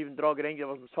rausgeblurrt, aber even drauf gedacht,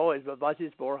 was man so ist, aber was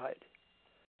ist Wahrheit?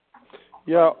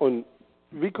 Ja, und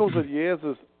wie kommt es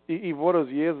Jesus, what does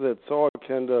Jesus so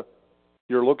kende,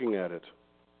 you're looking at it.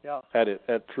 Ja.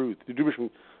 At truth. Du bist,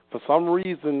 for some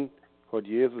reason, hat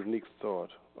Jesus nichts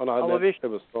gesagt. Und aber wisst,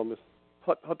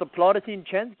 hat der Plot eine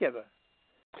Chance gegeben?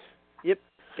 Ich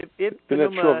bin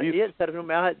nicht sure,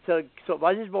 er hat gesagt,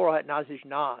 was ist Wahrheit, das ist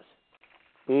Nas.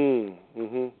 Und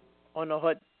er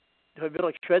hat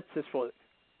wirklich geschwätzt, das Volk.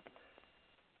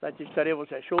 Das ist da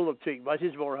was er Schuld abzwingen. Was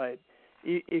ist Wahrheit?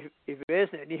 Ich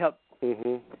weiß nicht,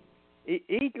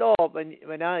 ich glaube,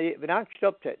 wenn er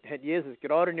gestoppt hat Jesus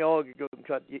gerade in die Augen geguckt und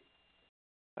gesagt,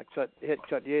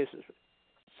 Jesus,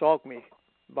 sag mir,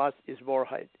 was ist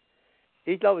Wahrheit?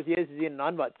 Ich glaube, dass Jesus ihnen einen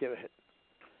Antwort gegeben hat.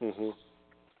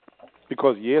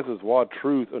 Because Jesus war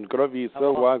truth, und gerade wie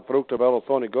so war gefragt, weil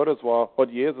so nicht Gottes war, hat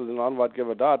Jesus einen Antwort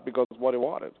gegeben dat, because it's what he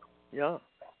wanted. Ja.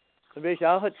 Und wie ich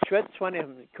auch hat geschwätzt von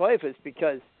dem Käufers,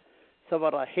 because so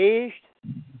war the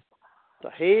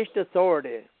highest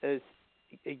authority is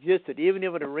existed, even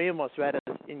if the Ramos war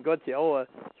in Gottes Augen,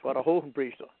 es war der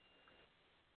Hohenpriester.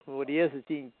 Wo Jesus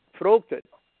ihn gefragt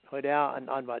hat einen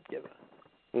Antwort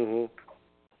gegeben.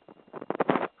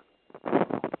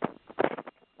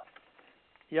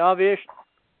 Ja, weißt,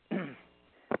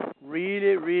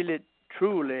 really,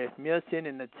 truly, wir sind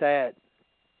in der Zeit,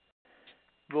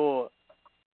 wo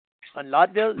ein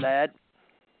Lot will leid,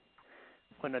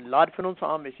 und ein Lot von uns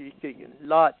haben, ich kriege ein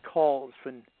Lot Calls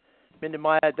von, mit dem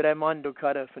Meier 3 Mann, du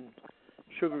hatte von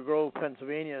Sugar Grove,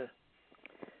 Pennsylvania,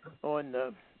 und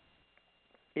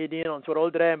ich uns für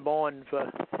alle 3 bauen für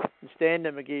ein Stand,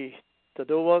 wir gehen zu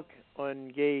Dovak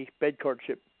und gehen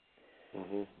Bedcourtship.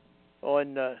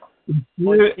 Und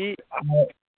wie?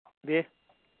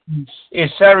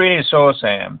 Is that really so,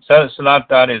 Sam? So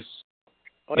that is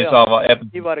our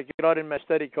evidence. Ich war gerade in meiner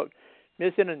Study geguckt.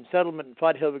 Wir sind in Settlement in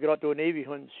Fathehill, wir gerade durch Navy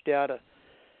Hundsterne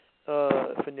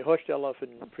von der Hersteller von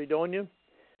Fredonia.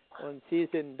 Und sie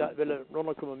sind da, will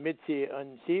runterkommen mit sie.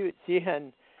 Und sie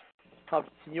haben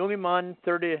einen jungen Mann,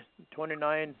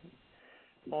 29,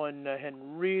 und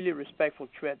haben really respectful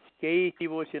Schwätz. Geh, die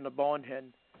wo sie in der Bahn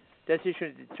haben. Das ist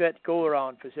schon die zweite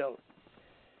Go-Around für sie.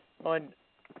 Und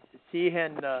sie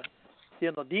haben der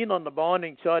Diener an der Bahn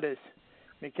gesagt, dass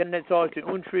wir können nicht sagen, dass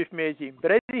du unschriftmäßig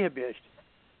Brett bist.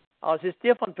 Aber es ist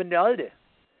different von der Alte.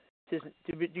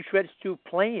 Die schwätzt zu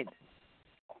plain.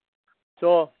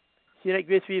 So, sie nicht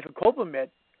wissen, wie viel Koppel mit.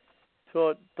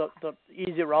 So, der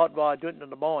easy route war dort an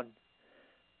der Bahn.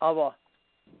 Aber,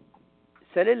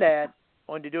 sie leid,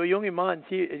 und die junge Mann,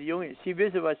 sie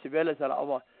wissen, was sie will,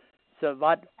 aber so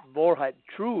was Wahrheit,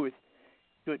 Truth,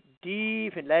 geht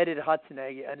tief in Leid der Herzen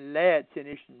und Leid sind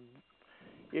nicht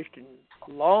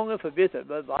lange verwissert,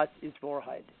 was ist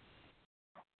Wahrheit.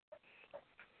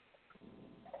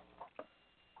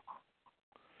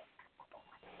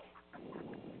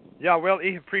 Yeah, well,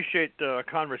 I appreciate the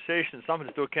conversation. Something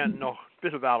still can't know a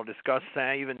bit about to discuss,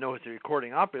 even though it's the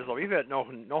recording up is. We've had no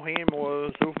him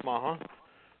or Sufma,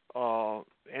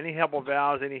 any help of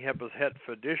ours, any help us had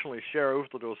for additionally share over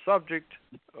the subject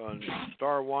on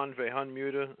 *1 för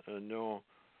handmute no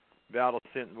värld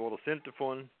sent våra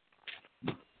centerfond.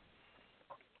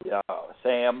 Ja,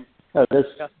 Sam.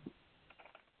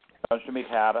 Kanske mig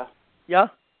här. Ja.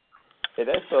 Det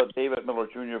är så David Miller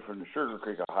Jr. från Sugar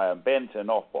Creek har en Benton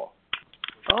Northbow.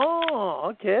 Oh,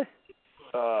 okay.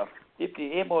 Det är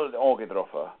emot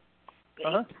ågedraffa.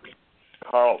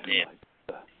 Carlton.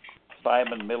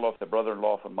 Simon Miloff, the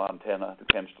brother-in-law from Montana, du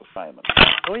kennst du Simon.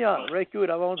 Oh ja, recht gut,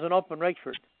 aber uns up in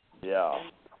Rexford. Ja,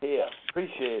 hey,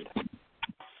 appreciate.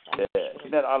 Ich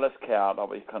nicht alles kehrt,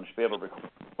 aber ich kann später bekommen,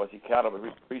 was ich kehrt, aber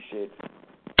ich appreciate.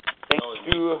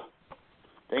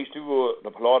 Denkst du, wo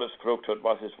der Pilatus gefragt hat,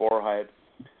 was ist Wahrheit?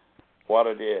 War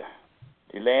die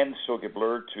Lens so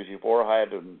geblurrt zwischen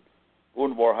Wahrheit und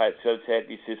Unwahrheit, selbst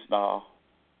wie es ist nach?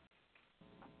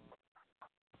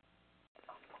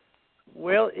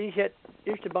 Well, ich hätte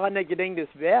erst einmal nicht gedacht, das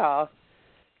wäre,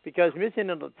 because wir sind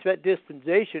in der zweiten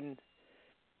Dispensation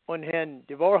und haben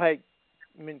die Wahrheit,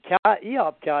 ich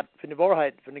habe gehört von der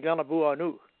Wahrheit von der kleinen Bauer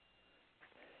nu.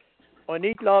 Und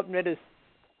ich glaube nicht,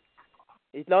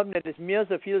 dass mir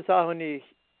so viele Sachen die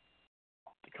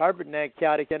Carpenter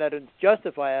gehört können uns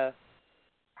justifieren,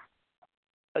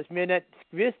 als wir nicht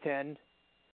gewusst haben,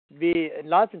 wie in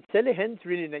letzter Zelle haben sie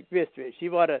really nicht gewusst.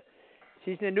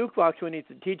 Sie ist nicht aufgewachsen mit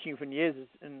der Teaching von Jesus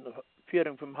in der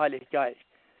Führung vom Heiligen Geist.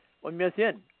 Und wir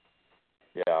sind.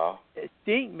 Ja. Es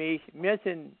denkt mich, wir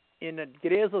sind in a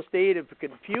größer state of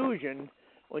confusion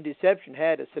und deception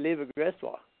had as the Leben gewesen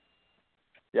war.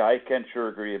 Ja, ich kann sure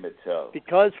agree mit self.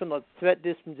 Because von der zweiten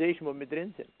Dispensation, wo wir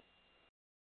drin sind.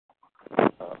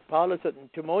 Paulus hat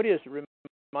in Timotheus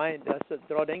gemeint, dass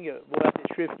daran denke, wo er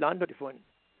die Schrift Land hat gefunden.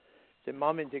 Die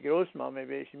Mama und die Großmama,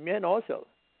 welche mir auch so.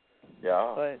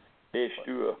 Ja, ich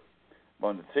tue.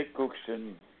 Wenn du zurückguckst,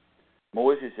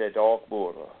 Moses hat auch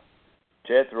geboren.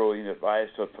 Jethro ihn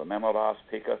advised hat, von Männer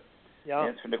rauspicken. Ja.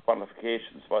 Eins von den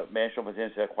Qualifications, Menschen, was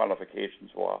eins der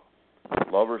Qualifications war.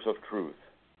 Lovers of truth.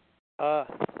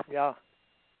 Ja.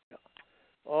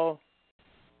 Oh,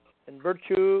 in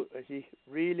virtue, als ich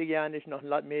really gerne ist, noch ein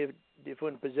lot mehr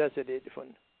davon possessed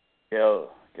davon. Gell.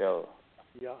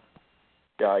 Ja.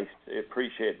 Ja, ich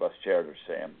appreciate was Charter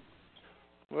saying.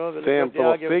 Well, Sam,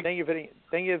 thank you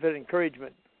for the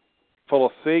encouragement. For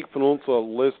the sake von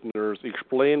unseren listeners,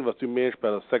 explain was du meinst bei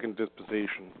der second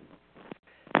dispensation.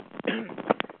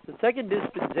 The second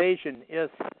dispensation is,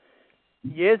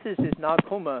 Jesus ist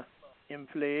nachgekommen im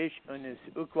Fleisch und ist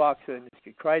aufgewachsen, ist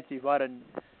gekreuzigt, war den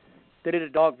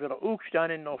dritten Tag wieder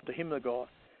aufgestanden und auf den Himmel gegangen.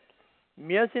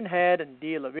 Wir sind hier ein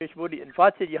Deal, weißt du, in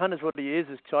Fazit Johannes wurde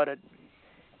Jesus gesagt hat,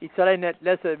 ich soll nicht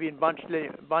lesen wie ein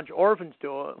bunch Orphans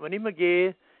da. Wenn ich mal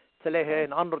gehe, soll ich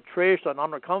einen anderen Tröster, einen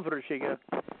anderen Comforter schicken.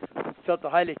 Das soll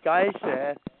der Heilige Geist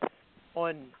sein.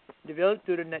 Und die Welt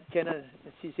tut nicht kennen,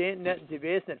 sie sehen nicht, sie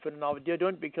wissen nicht von, aber die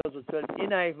tun, because es soll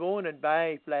in euch wohnen,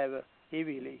 bei euch bleiben,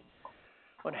 ewiglich.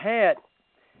 Und hier,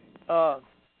 haben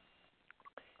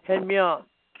wir,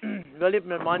 weil ich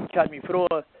mein Mann hat mich froh,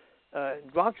 ein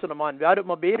gewachsener Mann, wer hat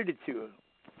mal beten dazu?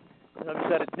 Und dann habe ich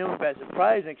gesagt, it's nur by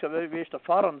surprise. Und ich sage, wie ist der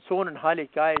Vater und Sohn und Heilig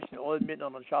Geist und alle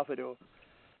miteinander schaffen da.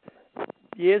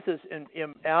 Jesus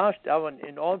im Ersten, aber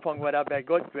im Anfang war er bei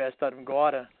Gott gewesen, hat im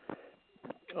Garten.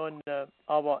 Und,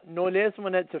 aber nur lesen wir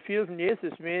nicht so viel von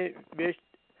Jesus mehr,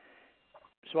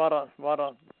 es war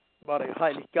der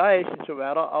Heilige Geist und so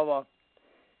weiter, aber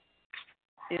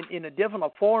in einer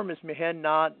different Form ist mir hier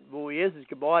nah, wo Jesus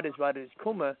geboren ist, war das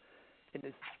gekommen, in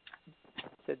das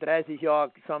 30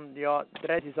 Jahre gespendet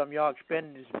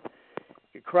ist,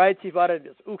 gekreuzigt war,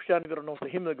 das aufgestanden wieder nach dem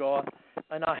Himmel gehen.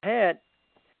 Und nachher,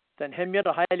 dann haben wir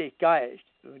den Heiligen Geist.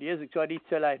 Und Jesus gesagt, ich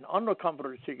soll einen anderen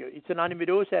Comforter schicken. Ich soll nicht mit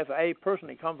uns helfen, ein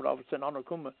personal Comforter, aber es soll ein anderer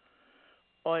kommen.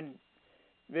 Und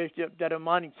weißt du, der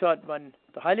Mann gesagt, wenn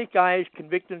der Heilige Geist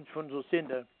convictet uns von unserer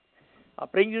Sünde, er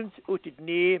bringt uns aus die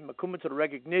Nähe, wir kommen zur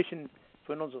Recognition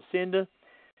von unserer Sünde.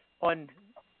 Und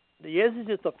Jesus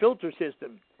ist das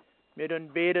Filtersystem. Wir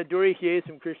dann beten durch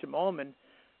Jesus Christus Amen.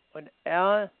 Und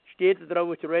steht drauf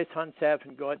auf der rechte Hand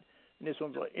von Gott und ist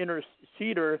unser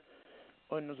Interceder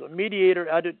und unser Mediator.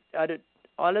 Er hat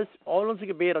all unsere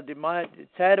Gebete, die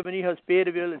Zeit, wenn ich als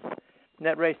beten will, ist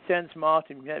nicht recht Sinn macht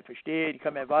und nicht versteht, ich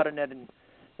kann mir weiter nicht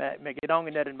mit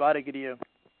Gedanken nicht weitergehen.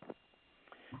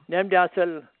 Nimmt er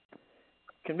soll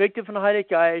convicted von der Heiligen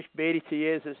Geist, bete zu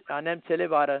Jesus, nimmt sie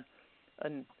weiter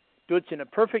und tut sie in einer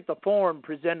perfekten Form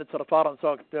präsentiert zu der Vater und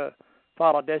sagt,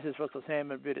 Vater, das ist, was das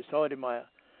Himmel wird, es heute mal.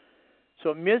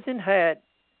 So, wir sind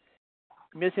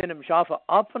im Schaffen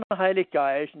ab von der Heiligen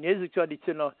Geist, und Jesus sagt, ich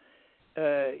soll noch,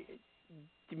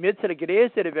 die Mitte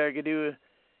größere Werke, die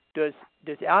das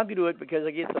angedauert, weil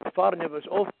er geht der Vater nicht was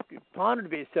aufgeplant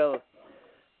wie soll.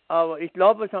 Aber ich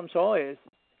glaube, was am so ist,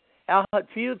 er hat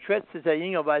viel Schätze der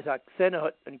Jünger, weil er gesehen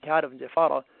hat und gehört von der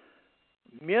Vater.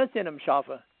 Wir sind im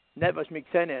Schaffen, nicht was wir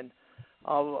gesehen,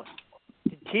 aber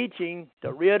die Teaching,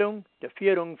 der Redung, der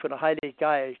Führung von der Heiligen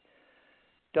Geist,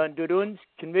 dann durch uns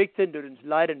convicted, durch uns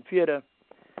leiden, führen.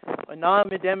 Und nach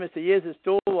mit dem ist der Jesus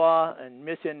da war und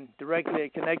wir sind directly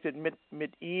connected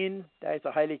mit ihm, da ist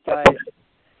der Heilige Geist.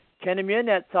 kan mir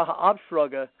net så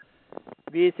opfrage,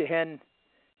 wie sie hen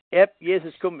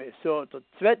Jesus komme. Så the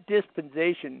zweite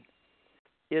dispensation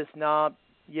ist nach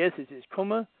Jesus ist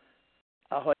komme,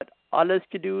 hat alles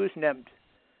gedus nimmt.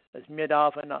 Es mir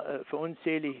davon für uns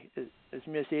selig, es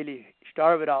mir selig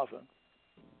starbe davon.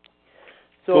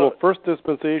 So the first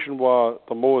dispensation was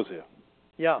the Moses.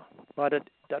 Ja, war das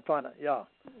war ja.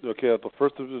 Okay, the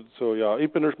first, so yeah,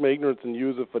 ich bin nicht mehr ignorant and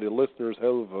use it for the listeners'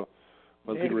 help.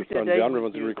 Wenn sie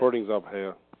wenn sie recordings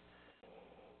abhören.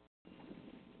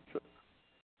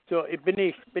 So bin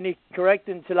ich correct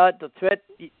in that the zweite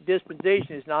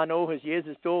dispensation is now know as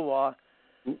Jesus da war.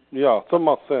 Ja, that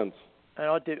makes sense. Und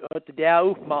hat der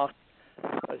aufgemacht,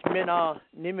 als mir noch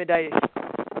nicht mehr da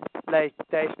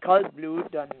ist Kaltblut,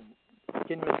 dann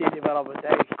können wir sehen, was aber da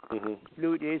ist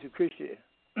Blut Jesu Christi.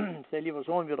 Sein lieber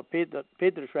Sohn wird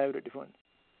Peter schreibt davon.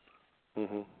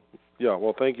 Yeah,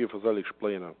 well, thank you for that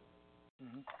explaining.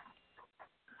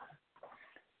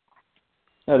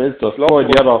 Ja, das ist das Floyd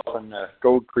Yellow von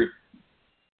Gold Creek,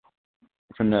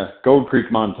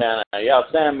 Montana. Yeah,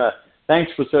 Sam,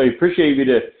 thanks for so appreciate you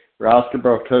to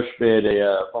Raskebrook Tushbed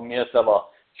von mir selber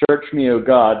Church me, O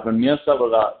God, von mir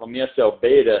selber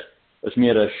bete, dass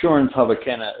mir Assurance habe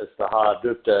können, ist da hart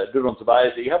durch uns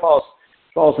Weise. Ich habe aus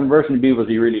in Version of Bibel,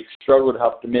 he really struggled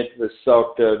to mit was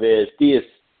sagt, wer die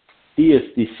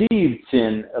ist deceived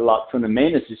sin a lot von der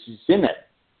Menes ist in it.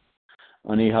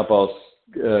 Und ich habe aus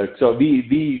so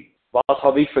was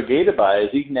habe ich vergessen dabei,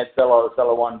 als ich nicht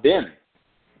selber one bin.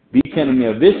 Wie können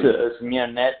wir wissen, dass wir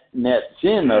nicht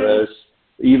sind, oder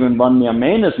even wenn wir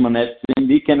meinen, dass wir nicht sind,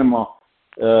 wie können wir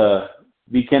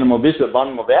wissen,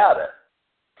 wann wir werden?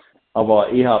 Aber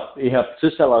ich hab zu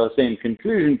selber same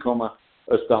conclusion kommen,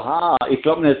 als ich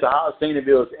glaube nicht, dass sehen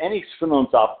wir, dass nichts von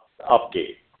uns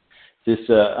abgeht.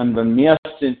 Und wenn wir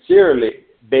sincerely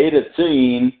beten zu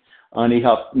ihm, und ich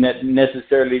habe nicht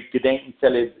necessarily gedenken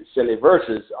selle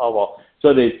verses, aber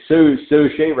so die so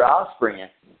schön rausbringen,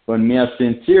 wenn wir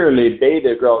sincerely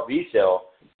beten, gerade wie so,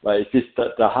 weil es ist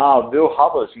der Haar will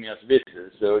haben es mir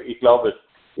wissen. So ich glaube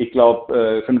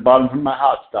von der Bottom von meinem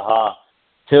Herz, der Haar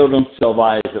teilt uns so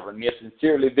weise, wenn wir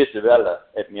sincerely wissen, welche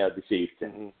hat mir deceived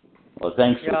sind. Well,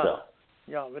 thanks for that.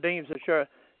 Ja, wir denken so sure.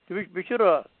 Du should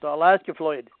have the Alaska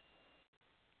Floyd.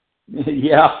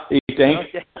 Ja, ich denke.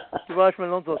 Okay. Du warst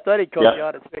mit unserer Study Coach,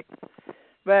 ja, das weg.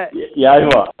 Ja,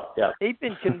 ich war. Ja. Ich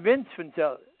bin convinced von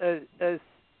so,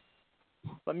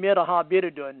 wenn wir da haben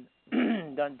bitte tun,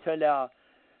 dann soll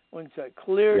uns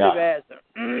clear die Weise.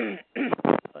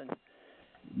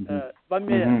 Wenn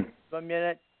wir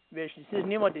nicht, es ist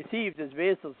niemand deceived, das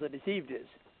Wesel so deceived ist.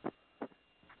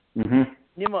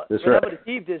 Niemand, whenever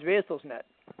deceived ist, Wesels nicht.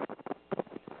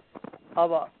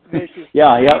 Aber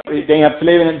ja, ich habe zu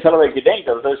leben in selber gedenkt,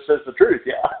 aber das ist the truth,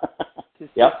 ja. Das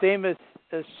ist das same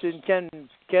as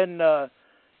kein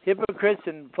Hypocrites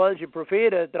und falsche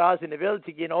Propheten draußen in der Welt,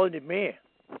 die gehen alle nicht mehr.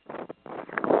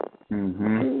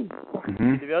 In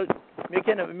der Welt,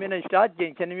 wenn wir in die Stadt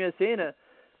gehen, können wir sehen,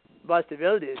 was die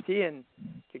Welt ist. Sie haben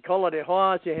gekollerte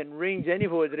Haare, sie haben Rings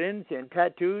irgendwo drin, sie haben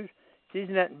Tattoos, sie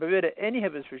sind nicht bewusst, any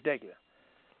haben es versteckt.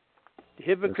 Die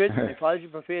Hypocrites und die falschen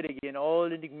Propheten gehen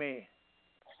alle nicht mehr.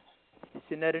 Sie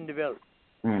sind nicht in der Welt.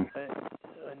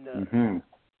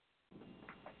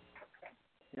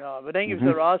 Ja, aber denke ich,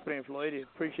 für rausbringen, Floyd. I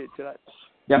appreciate that.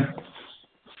 Yeah,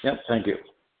 thank you.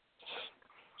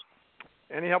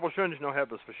 Any help will schön noch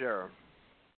help us for sure.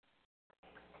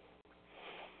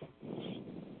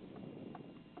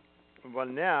 Well,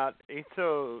 now, ich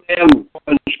so. Sam,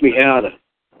 punch me out.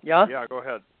 Yeah? Yeah, go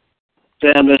ahead.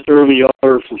 Sam, that's Irvin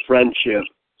Yoder from Friendship.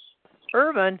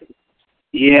 Irvin?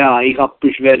 Ja, ich hab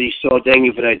mich wirklich so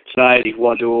denke für die Zeit. Ich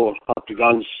wollte hab die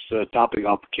ganze Topic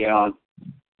abgekehrt.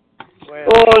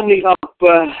 Und ich hab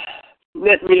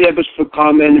nicht mehr etwas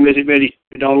bekommen. Ich möchte mich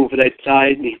bedanken für die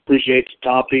Zeit. Ich appreciate the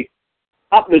topic.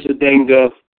 Hab mir so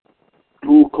denke,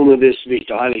 wo kommen wir wie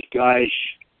der Heilige Geist?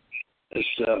 Es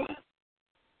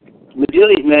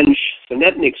natürlich Mensch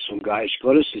vernetzt nichts vom Geist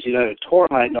Gottes. Es ist eine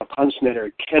Torheit, noch kannst du nicht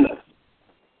erkennen.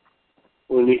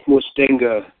 Und ich muss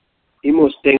denken,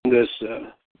 dass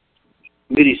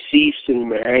wir die Siefs in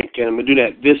mir erkennen, wir do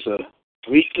nicht wissen.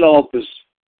 Ich glaube, es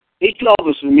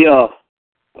für mir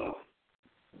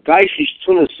geistlich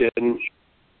zu sind,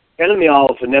 können wir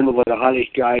auch vernehmen, was der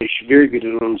Heilige Geist wirkt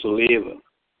in unser Leben.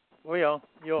 Oh ja,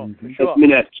 sure. Ich bin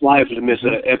nicht zweifeln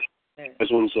müssen, es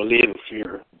unser Leben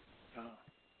führen.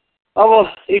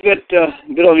 Aber ich werde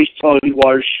auch nicht toll,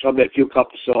 ich habe nicht viel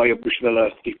gehabt, so ich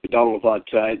will dich bedanken für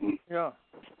die Zeit. Ja.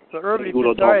 So early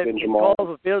to start, if you call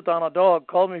a field on a dog,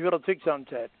 call me for a 6 on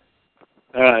set.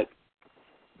 All right.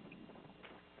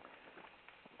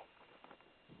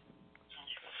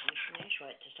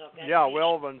 Right to talk Yeah,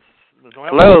 well, when there's no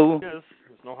Hello? there's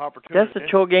no opportunity. That's the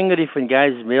Chuck Ingedy from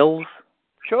Guys Mills.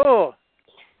 Sure.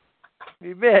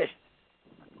 Wie best.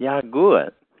 Ja,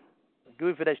 gut.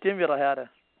 Gut für das Stimmwiller her.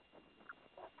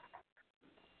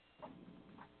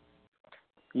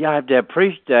 Yeah, I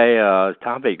appreciate the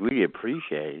topic. Really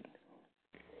appreciate.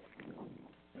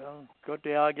 Well, good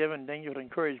to have given. Thank you for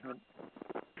encouragement.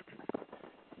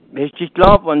 Ich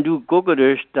glaube, wenn du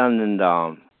guckst, dann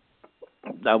da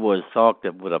wo es sagt,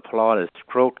 wo der Plan es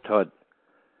gekriegt hat,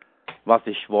 was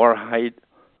ist Wahrheit.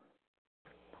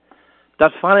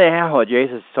 Das von daher hat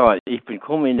Jesus gesagt, ich bin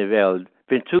gekommen in die Welt,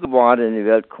 bin zugeworden in die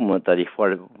Welt gekommen, dass ich vor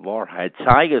der Wahrheit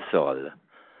zeigen soll.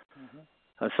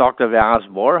 Er sagte, wer aus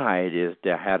Wahrheit ist,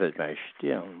 der hat es bei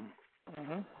Stirn.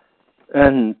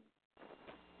 Und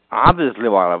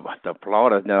obviously war der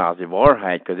Plan nicht aus der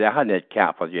Wahrheit, weil er hat nicht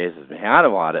gehabt, was Jesus im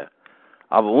Herzen war.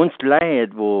 Aber uns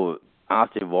Leute, wo aus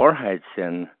der Wahrheit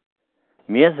sind,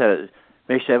 mir sagt,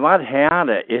 wenn ich was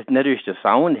höre, ist nicht durch den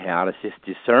Sound her, es ist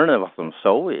discernen, was am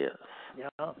so ist.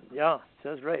 Ja,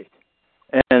 that's right.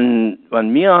 Und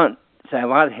wenn wir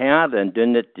was hören,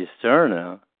 dann nicht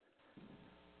discernen,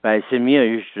 weil sie mir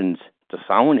höchstens den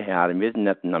Sound hören, wir sind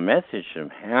nicht eine Message im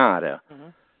Herzen.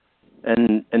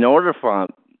 And in order for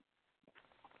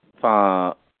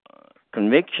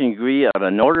conviction degree, or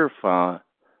in order for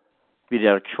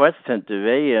wieder trusted to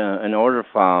be, in order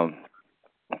for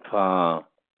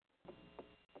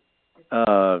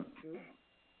to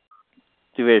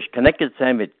be connected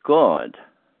with God,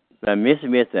 dann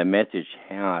müssen wir the message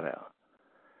hören.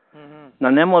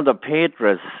 Dann einmal der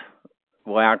Petrus,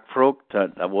 wo gefragt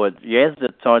hat, wo Jesus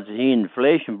sagt, he in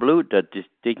Fleisch und Blut, das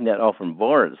dich nicht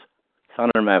offenbart,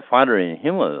 sondern mein Vater im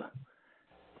Himmel.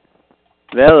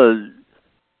 Weil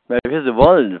wir so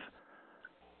wollen,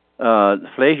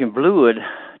 Fleisch und Blut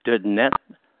tut nicht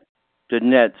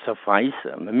suffice.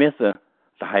 Wir müssen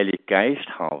den Heiligen Geist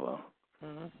haben.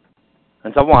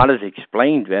 Und so war alles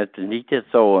explained wird, und ich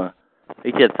jetzt so,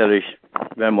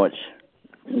 very much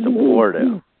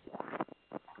supportive.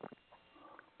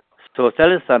 So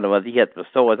selbst was ich jetzt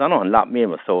so, ist auch noch ein lot mehr,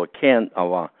 was so erkennt,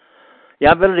 aber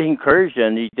ja, will ich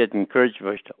encouragen, ich das encourage,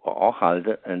 was ich auch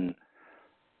halte, und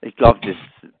ich glaube, das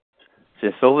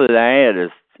ist so viel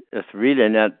Leute, das really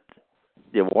nicht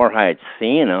die Wahrheit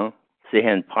sehen, ne? Sie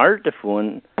haben Part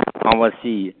davon, aber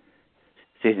sie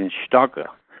sind stocker.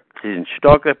 Sie sind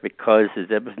stocker, because sie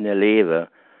etwas in ihr Leben,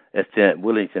 das sie nicht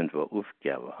willing sind für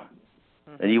aufgeben.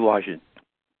 Und ich wasn't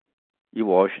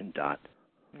that.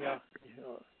 Ja.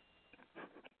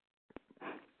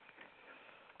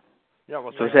 Yeah,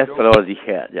 well, So that's what I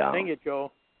had, yeah. Thank you,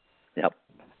 Joe. Yep.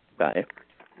 Bye.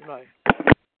 Bye.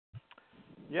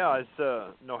 Yeah, it's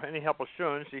no any help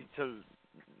assurance.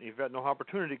 You've got no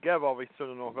opportunity to give, obviously,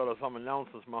 no fellow some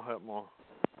announcements might help more.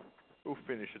 Who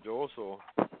finish it also?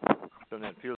 Don't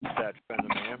that feel that spending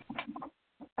man.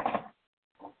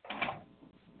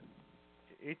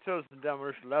 Ich soll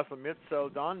damals lassen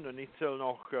dann und ich soll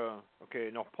noch paar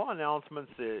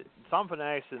announcements. Some von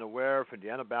euch sind aware von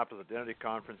der Anabaptist Identity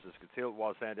Conference, das gezählt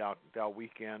was that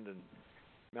weekend in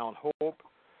Mount Hope.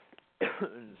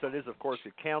 And so this, of course,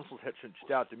 it cancels had schon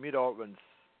statt to meet out when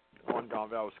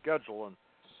ongoing our schedule. And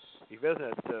ich weiß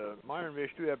nicht, Myron,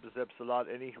 weißt du etwas a lot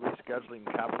any rescheduling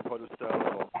happen for this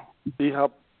stuff? Ich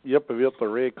hab wird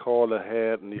der Recall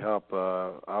gehabt und ich hab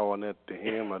auch nicht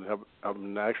daheim und hab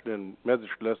actually ein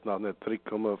Message gelesen, nach nicht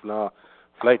zurückkommen auf nach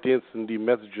vielleicht sind die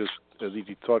Messages,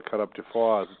 die Zeit gehabt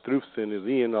davor, also drauf sind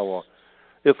gesehen, aber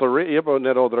ich hab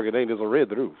nicht auch daran gedacht, ist ein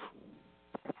drauf.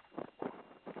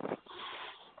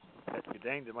 Ich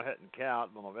denke, man hätte einen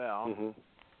Cat, man wäre.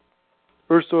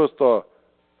 First ist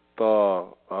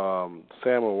Sam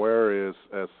aware is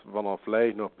as wenn er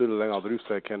vielleicht noch ein bisschen länger drauf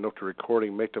sein kann, noch die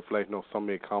Recording, möchte vielleicht noch some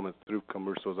mehr Comments drauf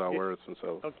kommen, so aware ist und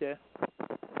so. Okay.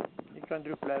 Ich kann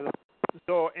drauf bleiben.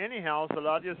 So anyhow, so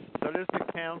that is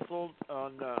canceled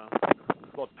on the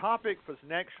topic for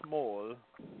next month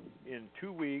in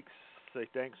 2 weeks. I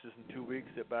think it's in 2 weeks.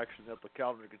 If actually up the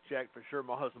calendar could check for sure.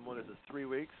 My husband one is 3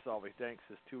 weeks, so he thinks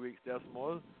it's 2 weeks this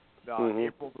month.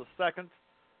 April the 2nd.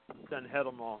 Then head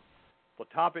on the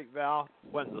topic Val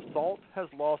when the salt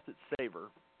has lost its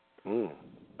savor. And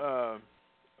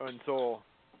so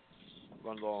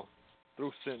when the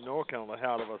through St. No kind of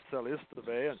how to sell is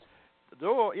today and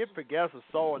though if I guess I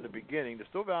saw in the beginning, there's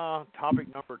still topic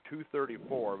number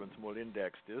 234 when we'll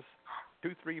index this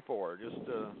 234 just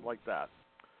like that.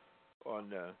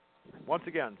 And once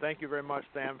again, thank you very much,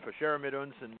 Sam, for sharing with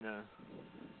us, and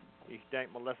ich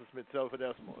denke mal, lass es mit selber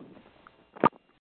das mal.